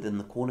rested within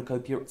the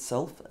cornucopia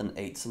itself and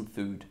ate some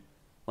food.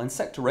 When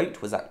Sector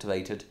 8 was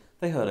activated,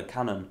 they heard a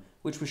cannon,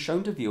 which was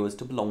shown to viewers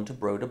to belong to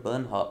Broder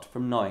Bernhardt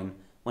from 9,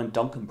 when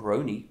Duncan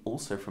Peroni,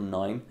 also from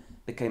 9,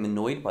 became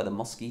annoyed by the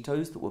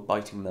mosquitoes that were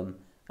biting them,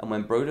 and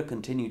when Broder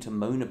continued to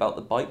moan about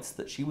the bites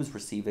that she was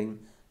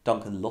receiving,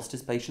 Duncan lost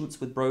his patience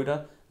with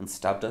Broder and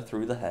stabbed her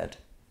through the head.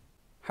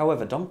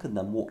 However, Duncan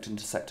then walked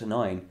into Sector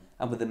 9,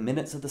 and within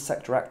minutes of the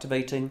sector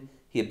activating,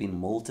 he had been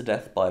mauled to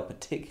death by a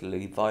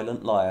particularly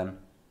violent lion.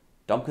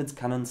 Duncan's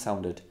cannon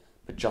sounded,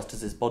 but just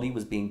as his body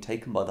was being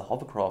taken by the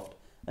hovercraft,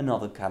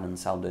 another cannon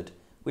sounded,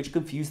 which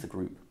confused the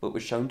group, but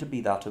was shown to be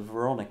that of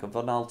Veronica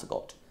von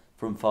Altegot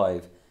from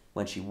 5,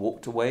 when she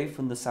walked away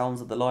from the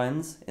sounds of the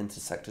lions into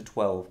Sector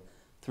 12,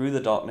 through the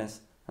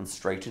darkness and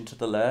straight into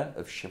the lair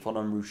of Chiffon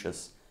and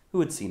Ruchus,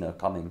 who had seen her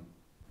coming.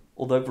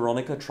 Although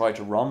Veronica tried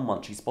to run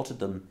once she spotted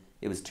them,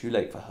 it was too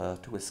late for her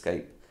to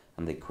escape,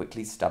 and they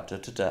quickly stabbed her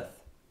to death.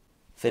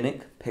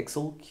 Finnick,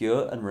 Pixel,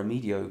 Cure, and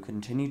Remedio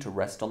continued to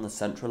rest on the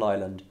central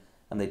island,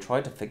 and they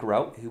tried to figure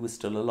out who was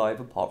still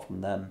alive apart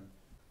from them.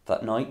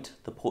 That night,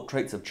 the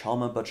portraits of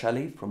Chalmer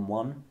Bocelli from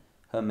 1,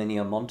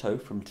 Herminia Monto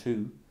from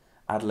 2,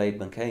 Adelaide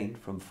McCain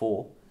from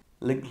 4,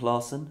 Link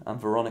Larson and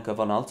Veronica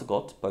von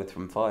Altegot both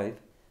from 5,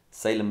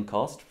 Salem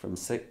Cast from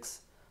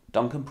 6,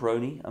 Duncan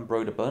Peroni and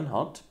Broder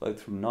Bernhardt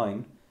both from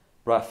 9,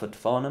 Bradford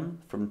Farnham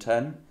from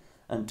 10,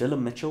 and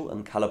Dylan Mitchell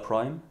and Calla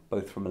Prime,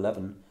 both from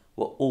 11,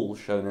 were all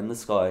shown in the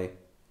sky.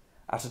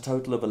 At a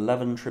total of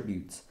 11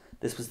 tributes,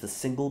 this was the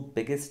single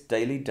biggest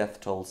daily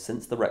death toll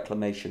since the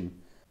Reclamation,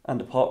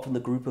 and apart from the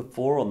group of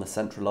 4 on the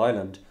central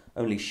island,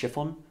 only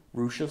Chiffon,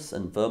 Ruchus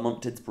and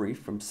Vermont Didsbury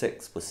from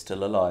 6 were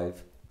still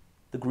alive.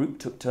 The group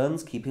took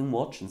turns keeping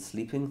watch and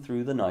sleeping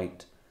through the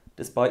night.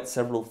 Despite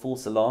several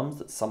false alarms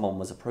that someone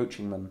was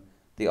approaching them,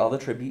 the other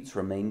tributes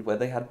remained where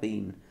they had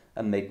been,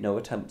 and made no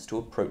attempts to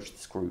approach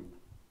this group.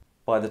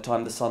 By the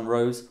time the sun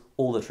rose,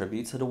 all the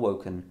tributes had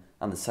awoken,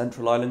 and the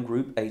Central Island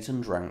group ate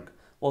and drank,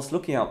 whilst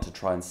looking out to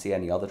try and see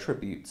any other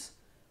tributes.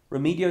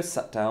 Remedio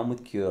sat down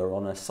with Cure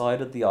on a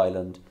side of the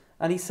island,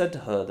 and he said to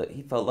her that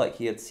he felt like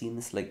he had seen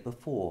this lake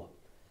before.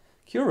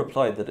 Cure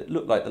replied that it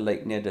looked like the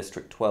lake near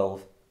District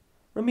 12.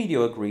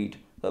 Remedio agreed,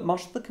 but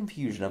much to the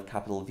confusion of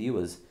Capital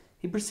viewers,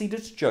 he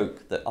proceeded to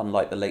joke that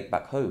unlike the lake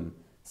back home,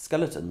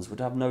 skeletons would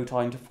have no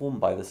time to form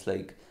by this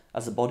lake,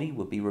 as a body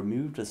would be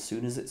removed as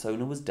soon as its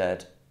owner was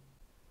dead.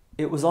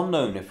 It was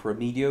unknown if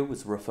Remedio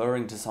was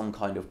referring to some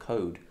kind of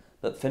code,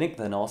 but Finnick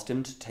then asked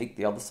him to take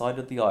the other side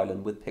of the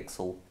island with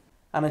Pixel,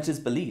 and it is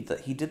believed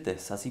that he did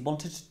this as he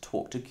wanted to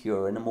talk to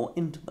Cure in a more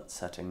intimate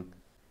setting.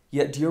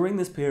 Yet during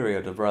this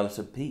period of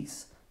relative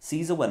peace,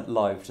 Caesar went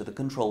live to the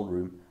control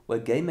room, where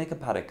Game Maker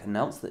Paddock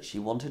announced that she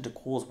wanted to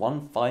cause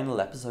one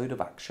final episode of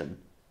action.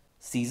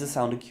 Caesar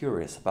sounded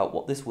curious about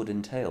what this would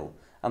entail,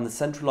 and the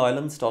central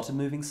island started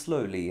moving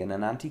slowly in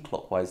an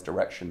anti-clockwise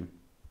direction.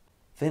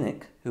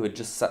 Finnick, who had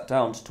just sat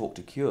down to talk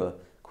to Cure,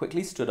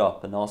 quickly stood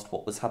up and asked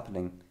what was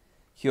happening.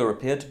 Cure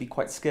appeared to be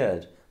quite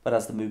scared, but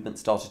as the movement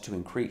started to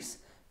increase,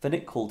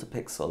 Finnick called to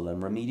Pixel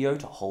and Remedio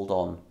to hold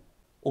on.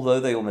 Although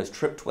they almost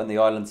tripped when the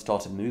island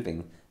started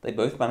moving, they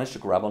both managed to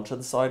grab onto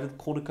the side of the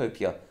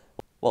cornucopia,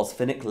 whilst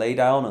Finnick lay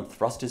down and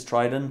thrust his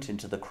trident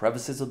into the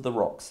crevices of the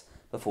rocks,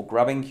 before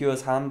grabbing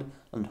Cure's hand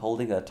and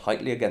holding her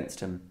tightly against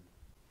him.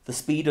 The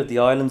speed of the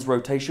island's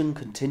rotation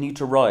continued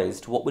to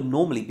rise to what would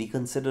normally be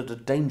considered a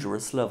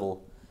dangerous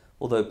level.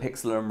 Although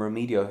Pixel and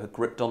Remedio had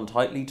gripped on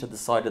tightly to the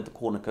side of the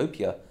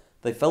cornucopia,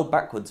 they fell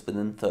backwards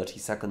within 30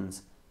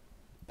 seconds.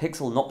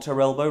 Pixel knocked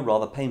her elbow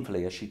rather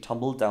painfully as she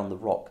tumbled down the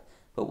rock,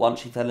 but once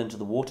she fell into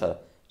the water,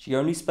 she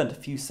only spent a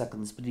few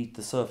seconds beneath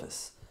the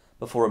surface,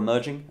 before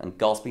emerging and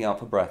gasping out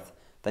for breath,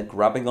 then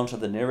grabbing onto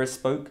the nearest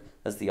spoke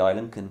as the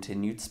island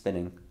continued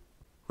spinning.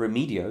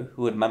 Remedio,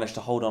 who had managed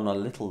to hold on a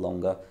little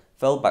longer,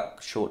 fell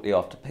back shortly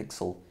after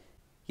Pixel.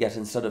 Yet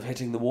instead of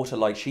hitting the water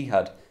like she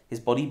had, his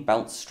body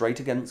bounced straight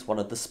against one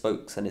of the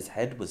spokes and his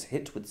head was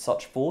hit with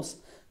such force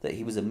that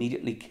he was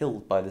immediately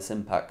killed by this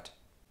impact.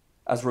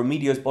 As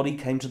Remedio's body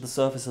came to the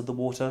surface of the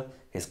water,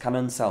 his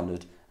cannon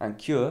sounded, and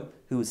Cure,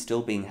 who was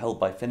still being held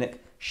by Finnick,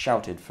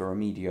 shouted for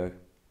Remedio.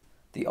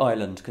 The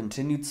island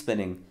continued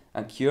spinning,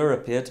 and Cure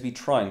appeared to be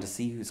trying to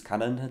see whose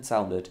cannon had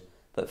sounded,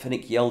 but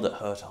Finnick yelled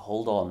at her to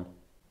hold on.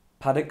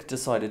 Paddock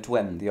decided to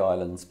end the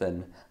island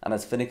spin, and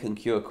as Finnick and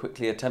Cure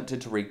quickly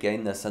attempted to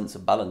regain their sense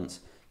of balance,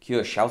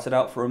 Cure shouted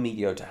out for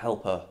Remedio to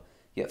help her,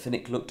 yet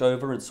Finnick looked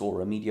over and saw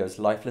Remedio's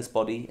lifeless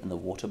body in the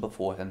water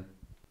before him.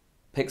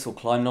 Pixel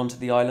climbed onto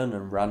the island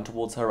and ran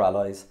towards her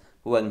allies,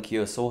 but when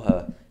Cure saw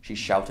her, she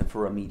shouted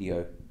for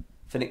Remedio.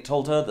 Finnick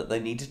told her that they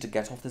needed to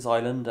get off this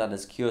island, and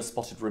as Cure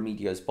spotted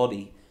Remedio's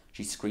body,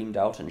 she screamed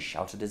out and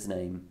shouted his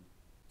name.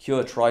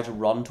 Cure tried to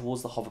run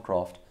towards the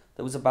hovercraft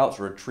that was about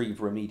to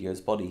retrieve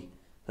Remedio's body,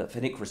 but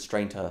Finnick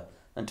restrained her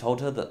and told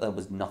her that there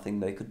was nothing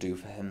they could do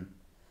for him.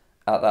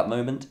 At that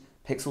moment,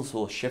 Pixel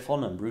saw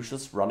Chiffon and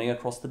Ruchus running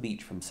across the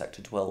beach from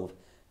Sector 12,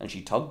 and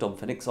she tugged on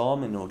Finnick's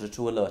arm in order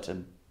to alert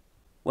him.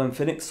 When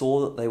Finnick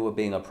saw that they were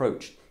being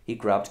approached, he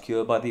grabbed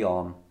Cure by the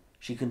arm.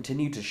 She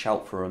continued to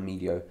shout for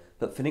Remedio,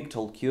 but Finnick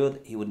told Cure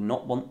that he would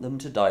not want them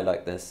to die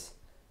like this.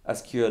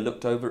 As Cure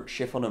looked over at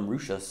Chiffon and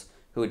Ruchus,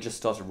 who had just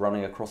started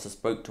running across a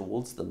spoke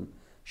towards them,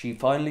 she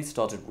finally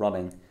started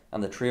running,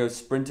 and the trio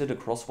sprinted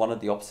across one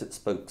of the opposite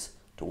spokes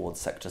towards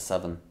Sector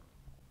 7.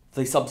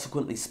 They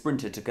subsequently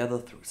sprinted together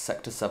through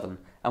Sector 7,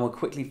 and were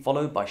quickly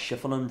followed by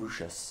Chiffon and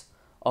Ruchus.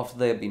 After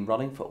they had been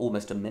running for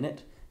almost a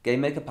minute,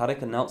 Game Maker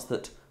Paddock announced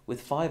that,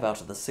 with 5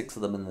 out of the 6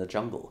 of them in the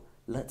jungle,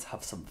 let's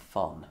have some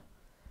fun.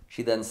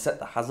 She then set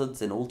the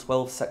hazards in all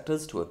 12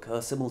 sectors to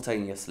occur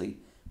simultaneously,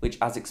 which,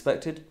 as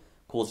expected,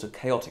 caused a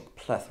chaotic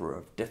plethora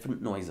of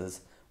different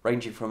noises,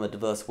 ranging from a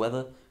diverse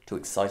weather to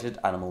excited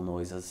animal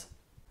noises.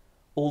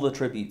 All the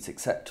tributes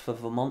except for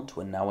Vermont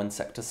were now in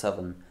Sector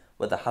 7,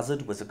 where the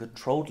hazard was a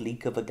controlled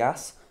leak of a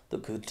gas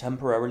that could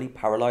temporarily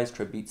paralyze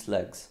Tribute's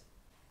legs.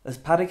 As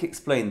Paddock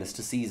explained this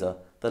to Caesar,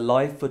 the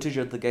live footage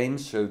of the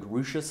games showed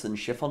Ruchus and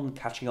Chiffon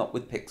catching up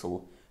with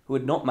Pixel, who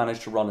had not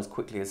managed to run as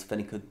quickly as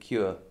Finnick could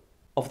Cure.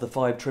 Of the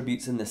 5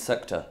 tributes in this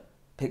sector,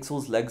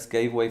 Pixel's legs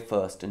gave way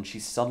first and she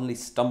suddenly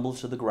stumbled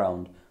to the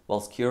ground,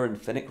 whilst Cure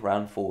and Finnick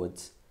ran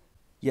forwards.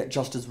 Yet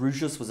just as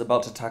Ruchus was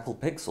about to tackle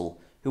Pixel,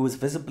 who was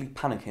visibly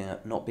panicking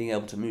at not being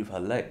able to move her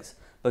legs,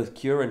 both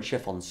Cure and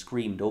Chiffon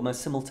screamed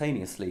almost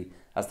simultaneously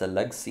as their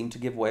legs seemed to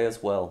give way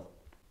as well.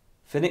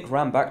 Finnick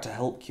ran back to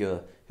help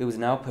Cure, who was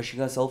now pushing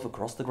herself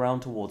across the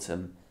ground towards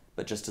him,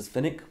 but just as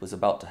Finnick was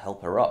about to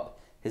help her up,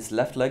 his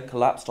left leg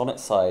collapsed on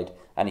its side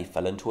and he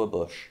fell into a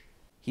bush.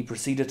 He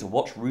proceeded to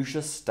watch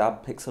Ruchus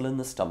stab Pixel in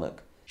the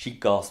stomach. She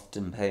gasped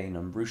in pain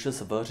and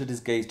Ruchus averted his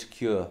gaze to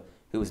Cure,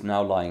 who was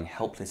now lying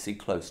helplessly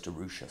close to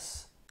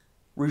Ruchus.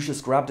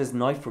 Ruchus grabbed his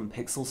knife from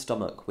Pixel's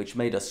stomach, which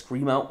made her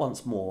scream out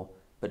once more,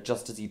 but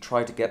just as he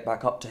tried to get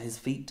back up to his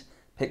feet,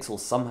 Pixel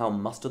somehow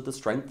mustered the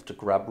strength to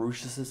grab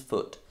Ruchus's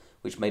foot,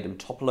 which made him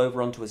topple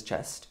over onto his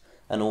chest,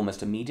 and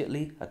almost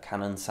immediately a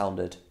cannon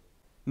sounded.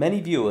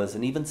 Many viewers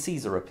and even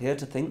Caesar appeared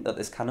to think that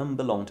this cannon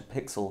belonged to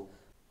Pixel,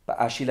 but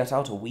as she let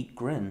out a weak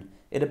grin,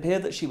 it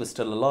appeared that she was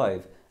still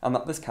alive, and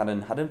that this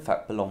cannon had in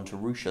fact belonged to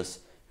Ruchus,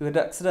 who had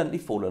accidentally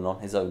fallen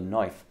on his own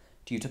knife,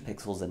 due to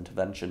Pixel's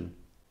intervention.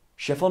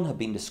 Chiffon had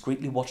been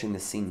discreetly watching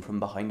this scene from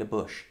behind a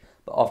bush,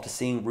 but after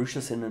seeing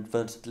Ruchus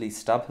inadvertently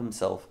stab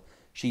himself,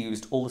 she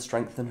used all the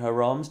strength in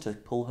her arms to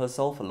pull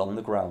herself along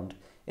the ground,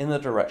 in the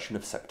direction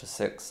of Sector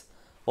 6,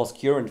 whilst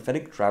Cure and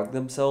Finnick dragged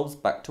themselves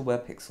back to where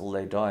Pixel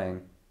lay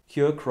dying.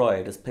 Cure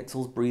cried as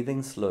Pixel's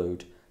breathing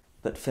slowed,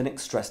 but Finnick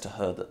stressed to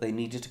her that they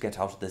needed to get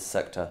out of this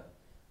sector.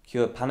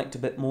 Cure panicked a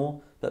bit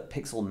more, but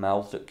Pixel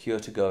mouthed at Cure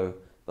to go,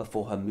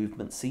 before her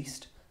movement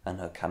ceased and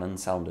her cannon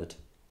sounded.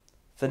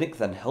 Finnick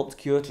then helped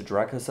Cure to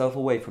drag herself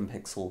away from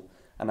Pixel,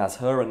 and as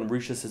her and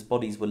Ruchus's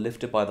bodies were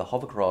lifted by the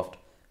hovercraft,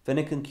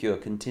 Finnick and Cure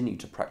continued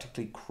to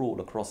practically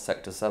crawl across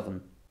Sector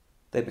 7.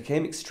 They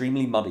became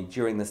extremely muddy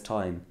during this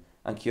time,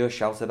 and Cure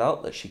shouted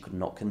out that she could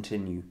not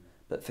continue,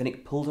 but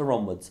Finnick pulled her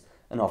onwards,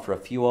 and after a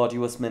few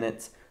arduous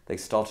minutes, they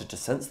started to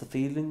sense the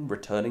feeling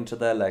returning to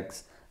their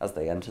legs as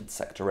they entered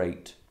Sector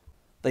 8.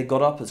 They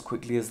got up as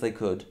quickly as they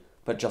could,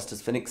 but just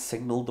as Finnick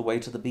signalled the way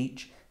to the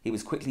beach, he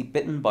was quickly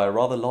bitten by a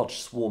rather large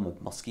swarm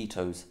of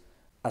mosquitoes.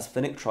 As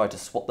Finnick tried to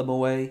swat them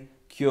away,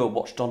 Cure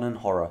watched on in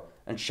horror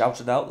and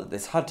shouted out that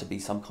this had to be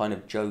some kind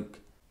of joke.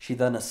 She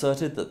then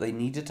asserted that they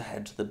needed to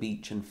head to the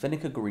beach, and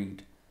Finnick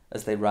agreed.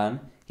 As they ran,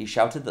 he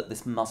shouted that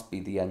this must be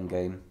the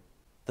endgame.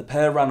 The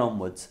pair ran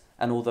onwards,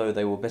 and although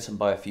they were bitten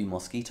by a few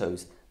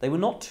mosquitoes, they were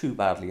not too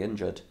badly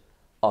injured.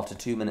 After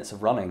 2 minutes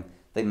of running,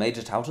 they made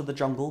it out of the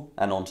jungle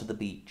and onto the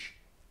beach.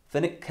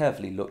 Finnick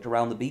carefully looked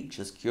around the beach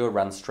as Cure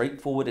ran straight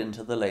forward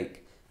into the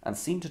lake, and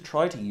seemed to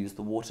try to use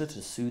the water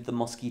to soothe the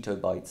mosquito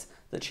bites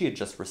that she had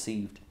just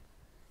received.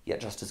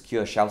 Yet just as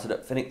Cure shouted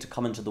at Finnick to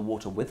come into the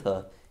water with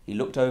her, he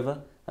looked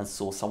over and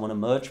saw someone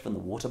emerge from the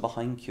water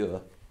behind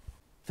Cure.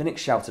 Finnick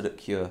shouted at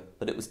Cure,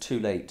 but it was too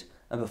late,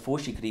 and before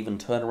she could even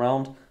turn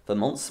around,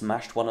 Vermont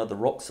smashed one of the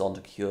rocks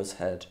onto Cure's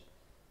head.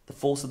 The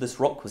force of this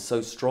rock was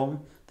so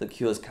strong that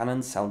Cure's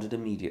cannon sounded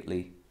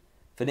immediately.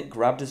 Finnick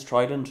grabbed his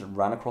trident and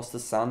ran across the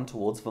sand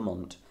towards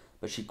Vermont,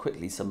 but she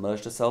quickly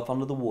submerged herself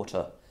under the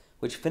water,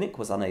 which Finnick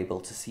was unable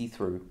to see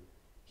through.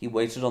 He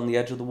waited on the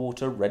edge of the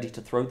water, ready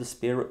to throw the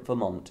spear at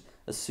Vermont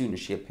as soon as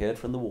she appeared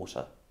from the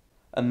water.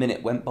 A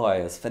minute went by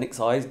as Finnick's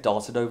eyes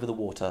darted over the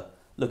water,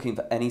 looking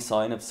for any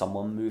sign of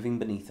someone moving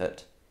beneath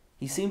it.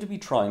 He seemed to be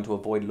trying to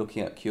avoid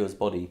looking at Cure's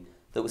body,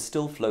 that was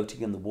still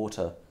floating in the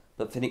water,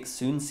 but Finnick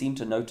soon seemed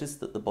to notice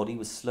that the body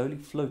was slowly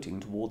floating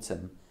towards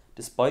him,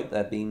 despite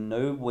there being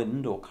no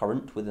wind or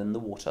current within the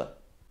water.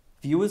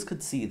 Viewers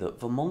could see that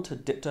Vermont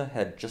had dipped her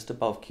head just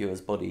above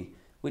Cure's body,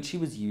 which she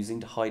was using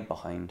to hide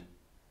behind.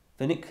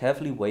 Finnick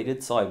carefully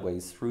waded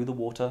sideways through the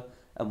water,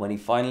 and when he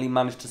finally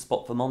managed to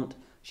spot Vermont,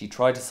 she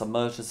tried to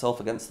submerge herself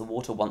against the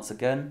water once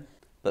again,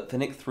 but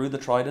Finnick threw the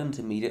trident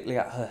immediately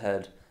at her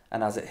head,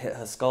 and as it hit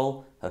her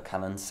skull, her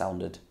cannon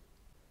sounded.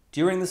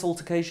 During this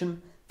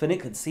altercation,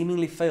 Finnick had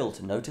seemingly failed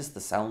to notice the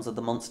sounds of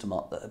the monster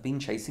mutt that had been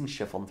chasing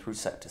Chiffon through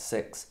Sector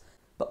 6,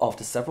 but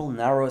after several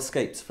narrow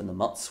escapes from the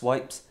mutt's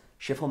swipes,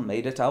 Chiffon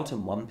made it out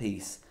in one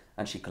piece,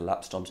 and she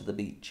collapsed onto the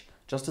beach,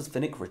 just as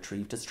Finnick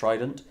retrieved his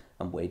trident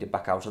and waded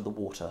back out of the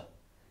water.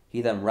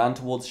 He then ran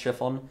towards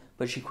Chiffon,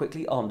 but she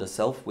quickly armed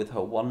herself with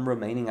her one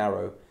remaining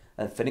arrow,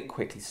 and Finnick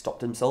quickly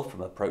stopped himself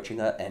from approaching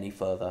her any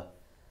further.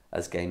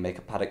 As Game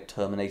Maker Paddock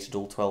terminated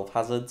all 12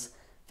 hazards,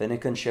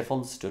 Finnick and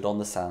Chiffon stood on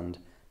the sand,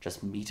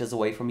 just meters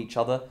away from each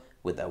other,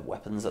 with their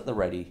weapons at the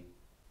ready.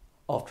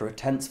 After a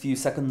tense few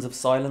seconds of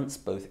silence,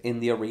 both in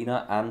the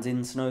arena and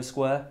in Snow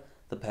Square,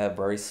 the pair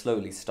very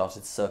slowly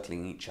started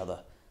circling each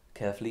other,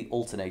 carefully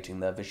alternating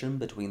their vision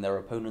between their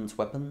opponent's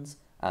weapons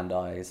and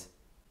eyes.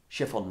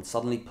 Chiffon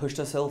suddenly pushed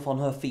herself on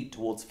her feet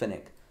towards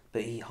Finnick,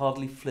 but he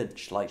hardly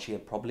flinched like she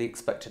had probably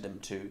expected him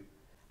to.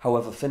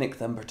 However, Finnick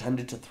then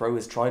pretended to throw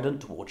his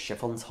trident towards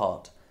Chiffon's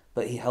heart,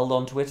 but he held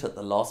onto it at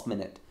the last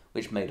minute,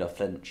 which made her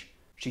flinch.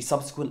 She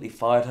subsequently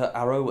fired her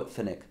arrow at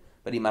Finnick,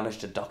 but he managed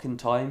to duck in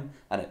time,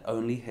 and it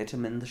only hit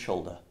him in the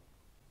shoulder.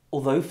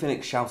 Although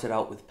Finnick shouted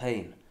out with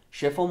pain,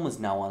 Chiffon was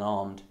now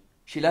unarmed.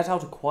 She let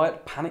out a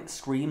quiet, panicked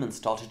scream and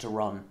started to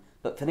run,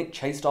 but Finnick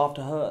chased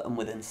after her, and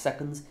within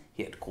seconds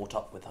he had caught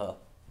up with her.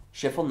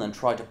 Chiffon then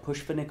tried to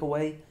push Finnick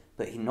away,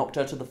 but he knocked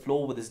her to the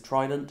floor with his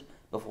trident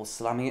before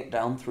slamming it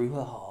down through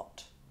her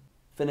heart.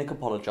 Finnick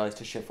apologized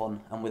to Chiffon,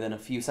 and within a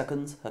few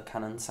seconds her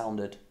cannon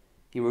sounded.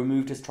 He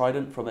removed his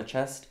trident from her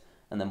chest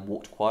and then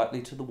walked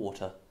quietly to the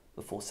water,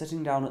 before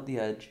sitting down at the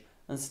edge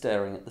and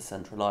staring at the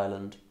central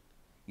island.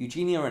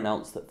 Eugenia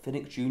announced that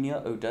Finnick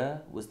Jr.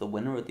 O'Dare was the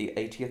winner of the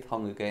 80th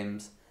Hunger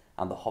Games,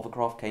 and the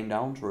hovercraft came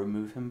down to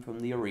remove him from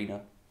the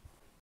arena.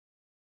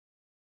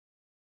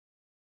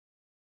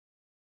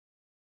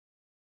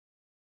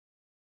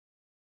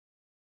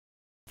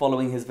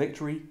 Following his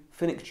victory,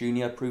 Finnick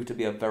Jr. proved to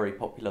be a very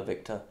popular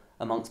victor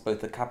amongst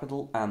both the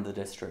capital and the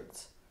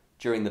districts.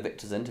 During the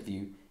victor's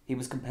interview, he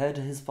was compared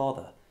to his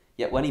father,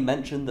 yet when he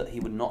mentioned that he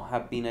would not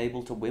have been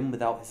able to win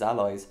without his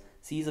allies,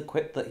 Caesar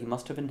quipped that he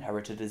must have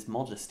inherited his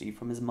modesty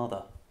from his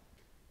mother.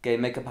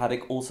 Game Maker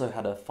Paddock also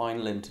had a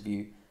final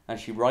interview, and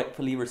she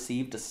rightfully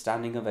received a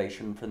standing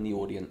ovation from the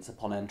audience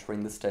upon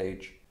entering the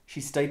stage. She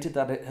stated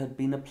that it had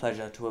been a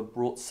pleasure to have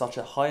brought such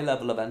a high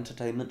level of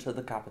entertainment to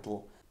the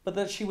capital, but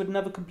that she would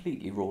never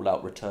completely rule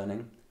out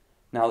returning.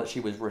 Now that she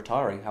was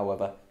retiring,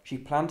 however, she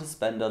planned to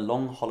spend a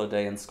long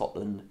holiday in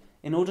Scotland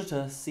in order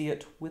to see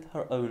it with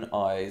her own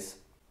eyes.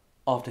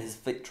 After his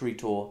victory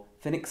tour,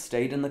 Finnick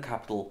stayed in the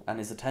capital, and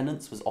his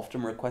attendance was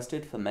often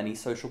requested for many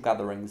social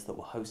gatherings that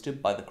were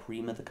hosted by the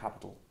cream of the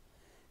capital.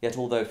 Yet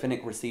although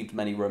Finnick received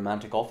many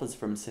romantic offers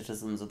from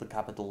citizens of the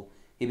capital,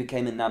 he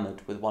became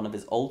enamoured with one of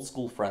his old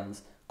school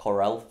friends,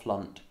 Corell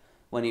Flunt,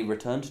 when he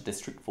returned to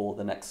District 4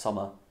 the next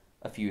summer.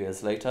 A few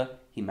years later,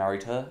 he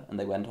married her, and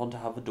they went on to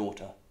have a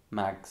daughter,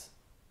 Mags.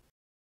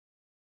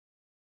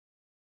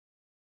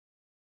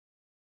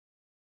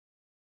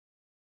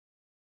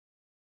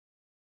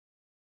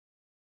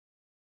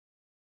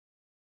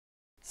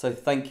 So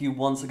thank you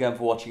once again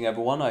for watching,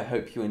 everyone. I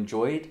hope you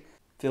enjoyed.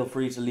 Feel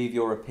free to leave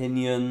your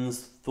opinions,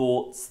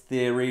 thoughts,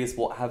 theories,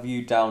 what have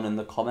you, down in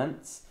the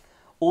comments.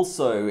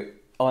 Also,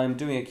 I'm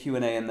doing a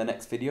Q&A in the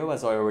next video,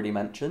 as I already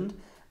mentioned,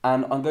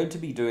 and I'm going to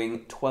be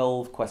doing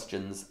 12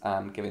 questions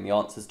and giving the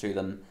answers to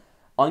them.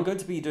 I'm going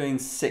to be doing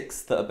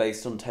 6 that are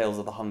based on Tales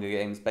of the Hunger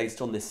Games,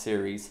 based on this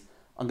series.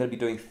 I'm going to be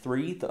doing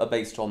 3 that are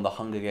based on the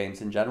Hunger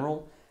Games in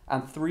general,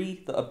 and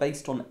 3 that are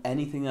based on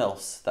anything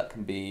else that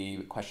can be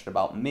a question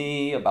about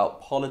me,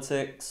 about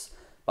politics,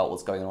 about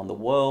what's going on in the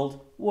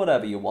world,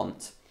 whatever you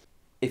want.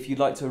 If you'd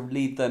like to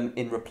leave them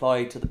in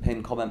reply to the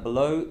pinned comment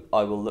below,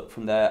 I will look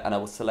from there and I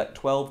will select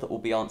 12 that will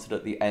be answered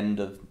at the end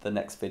of the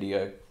next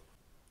video.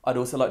 I'd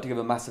also like to give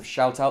a massive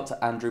shout out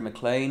to Andrew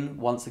McLean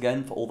once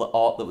again for all the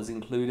art that was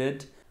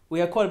included. We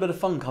had quite a bit of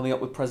fun coming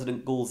up with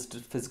President Gaull's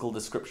physical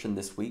description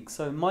this week,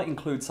 so might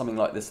include something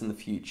like this in the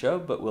future,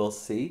 but we'll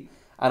see.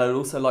 And I'd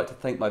also like to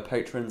thank my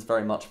patrons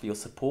very much for your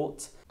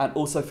support. And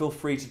also feel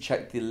free to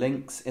check the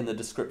links in the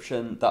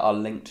description that are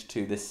linked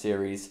to this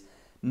series.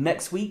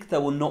 Next week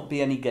there will not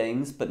be any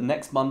games, but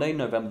next Monday,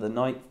 November the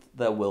 9th,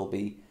 there will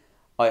be.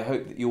 I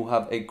hope that you'll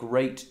have a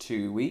great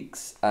 2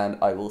 weeks, and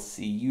I will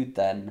see you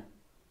then.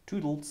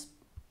 Toodles.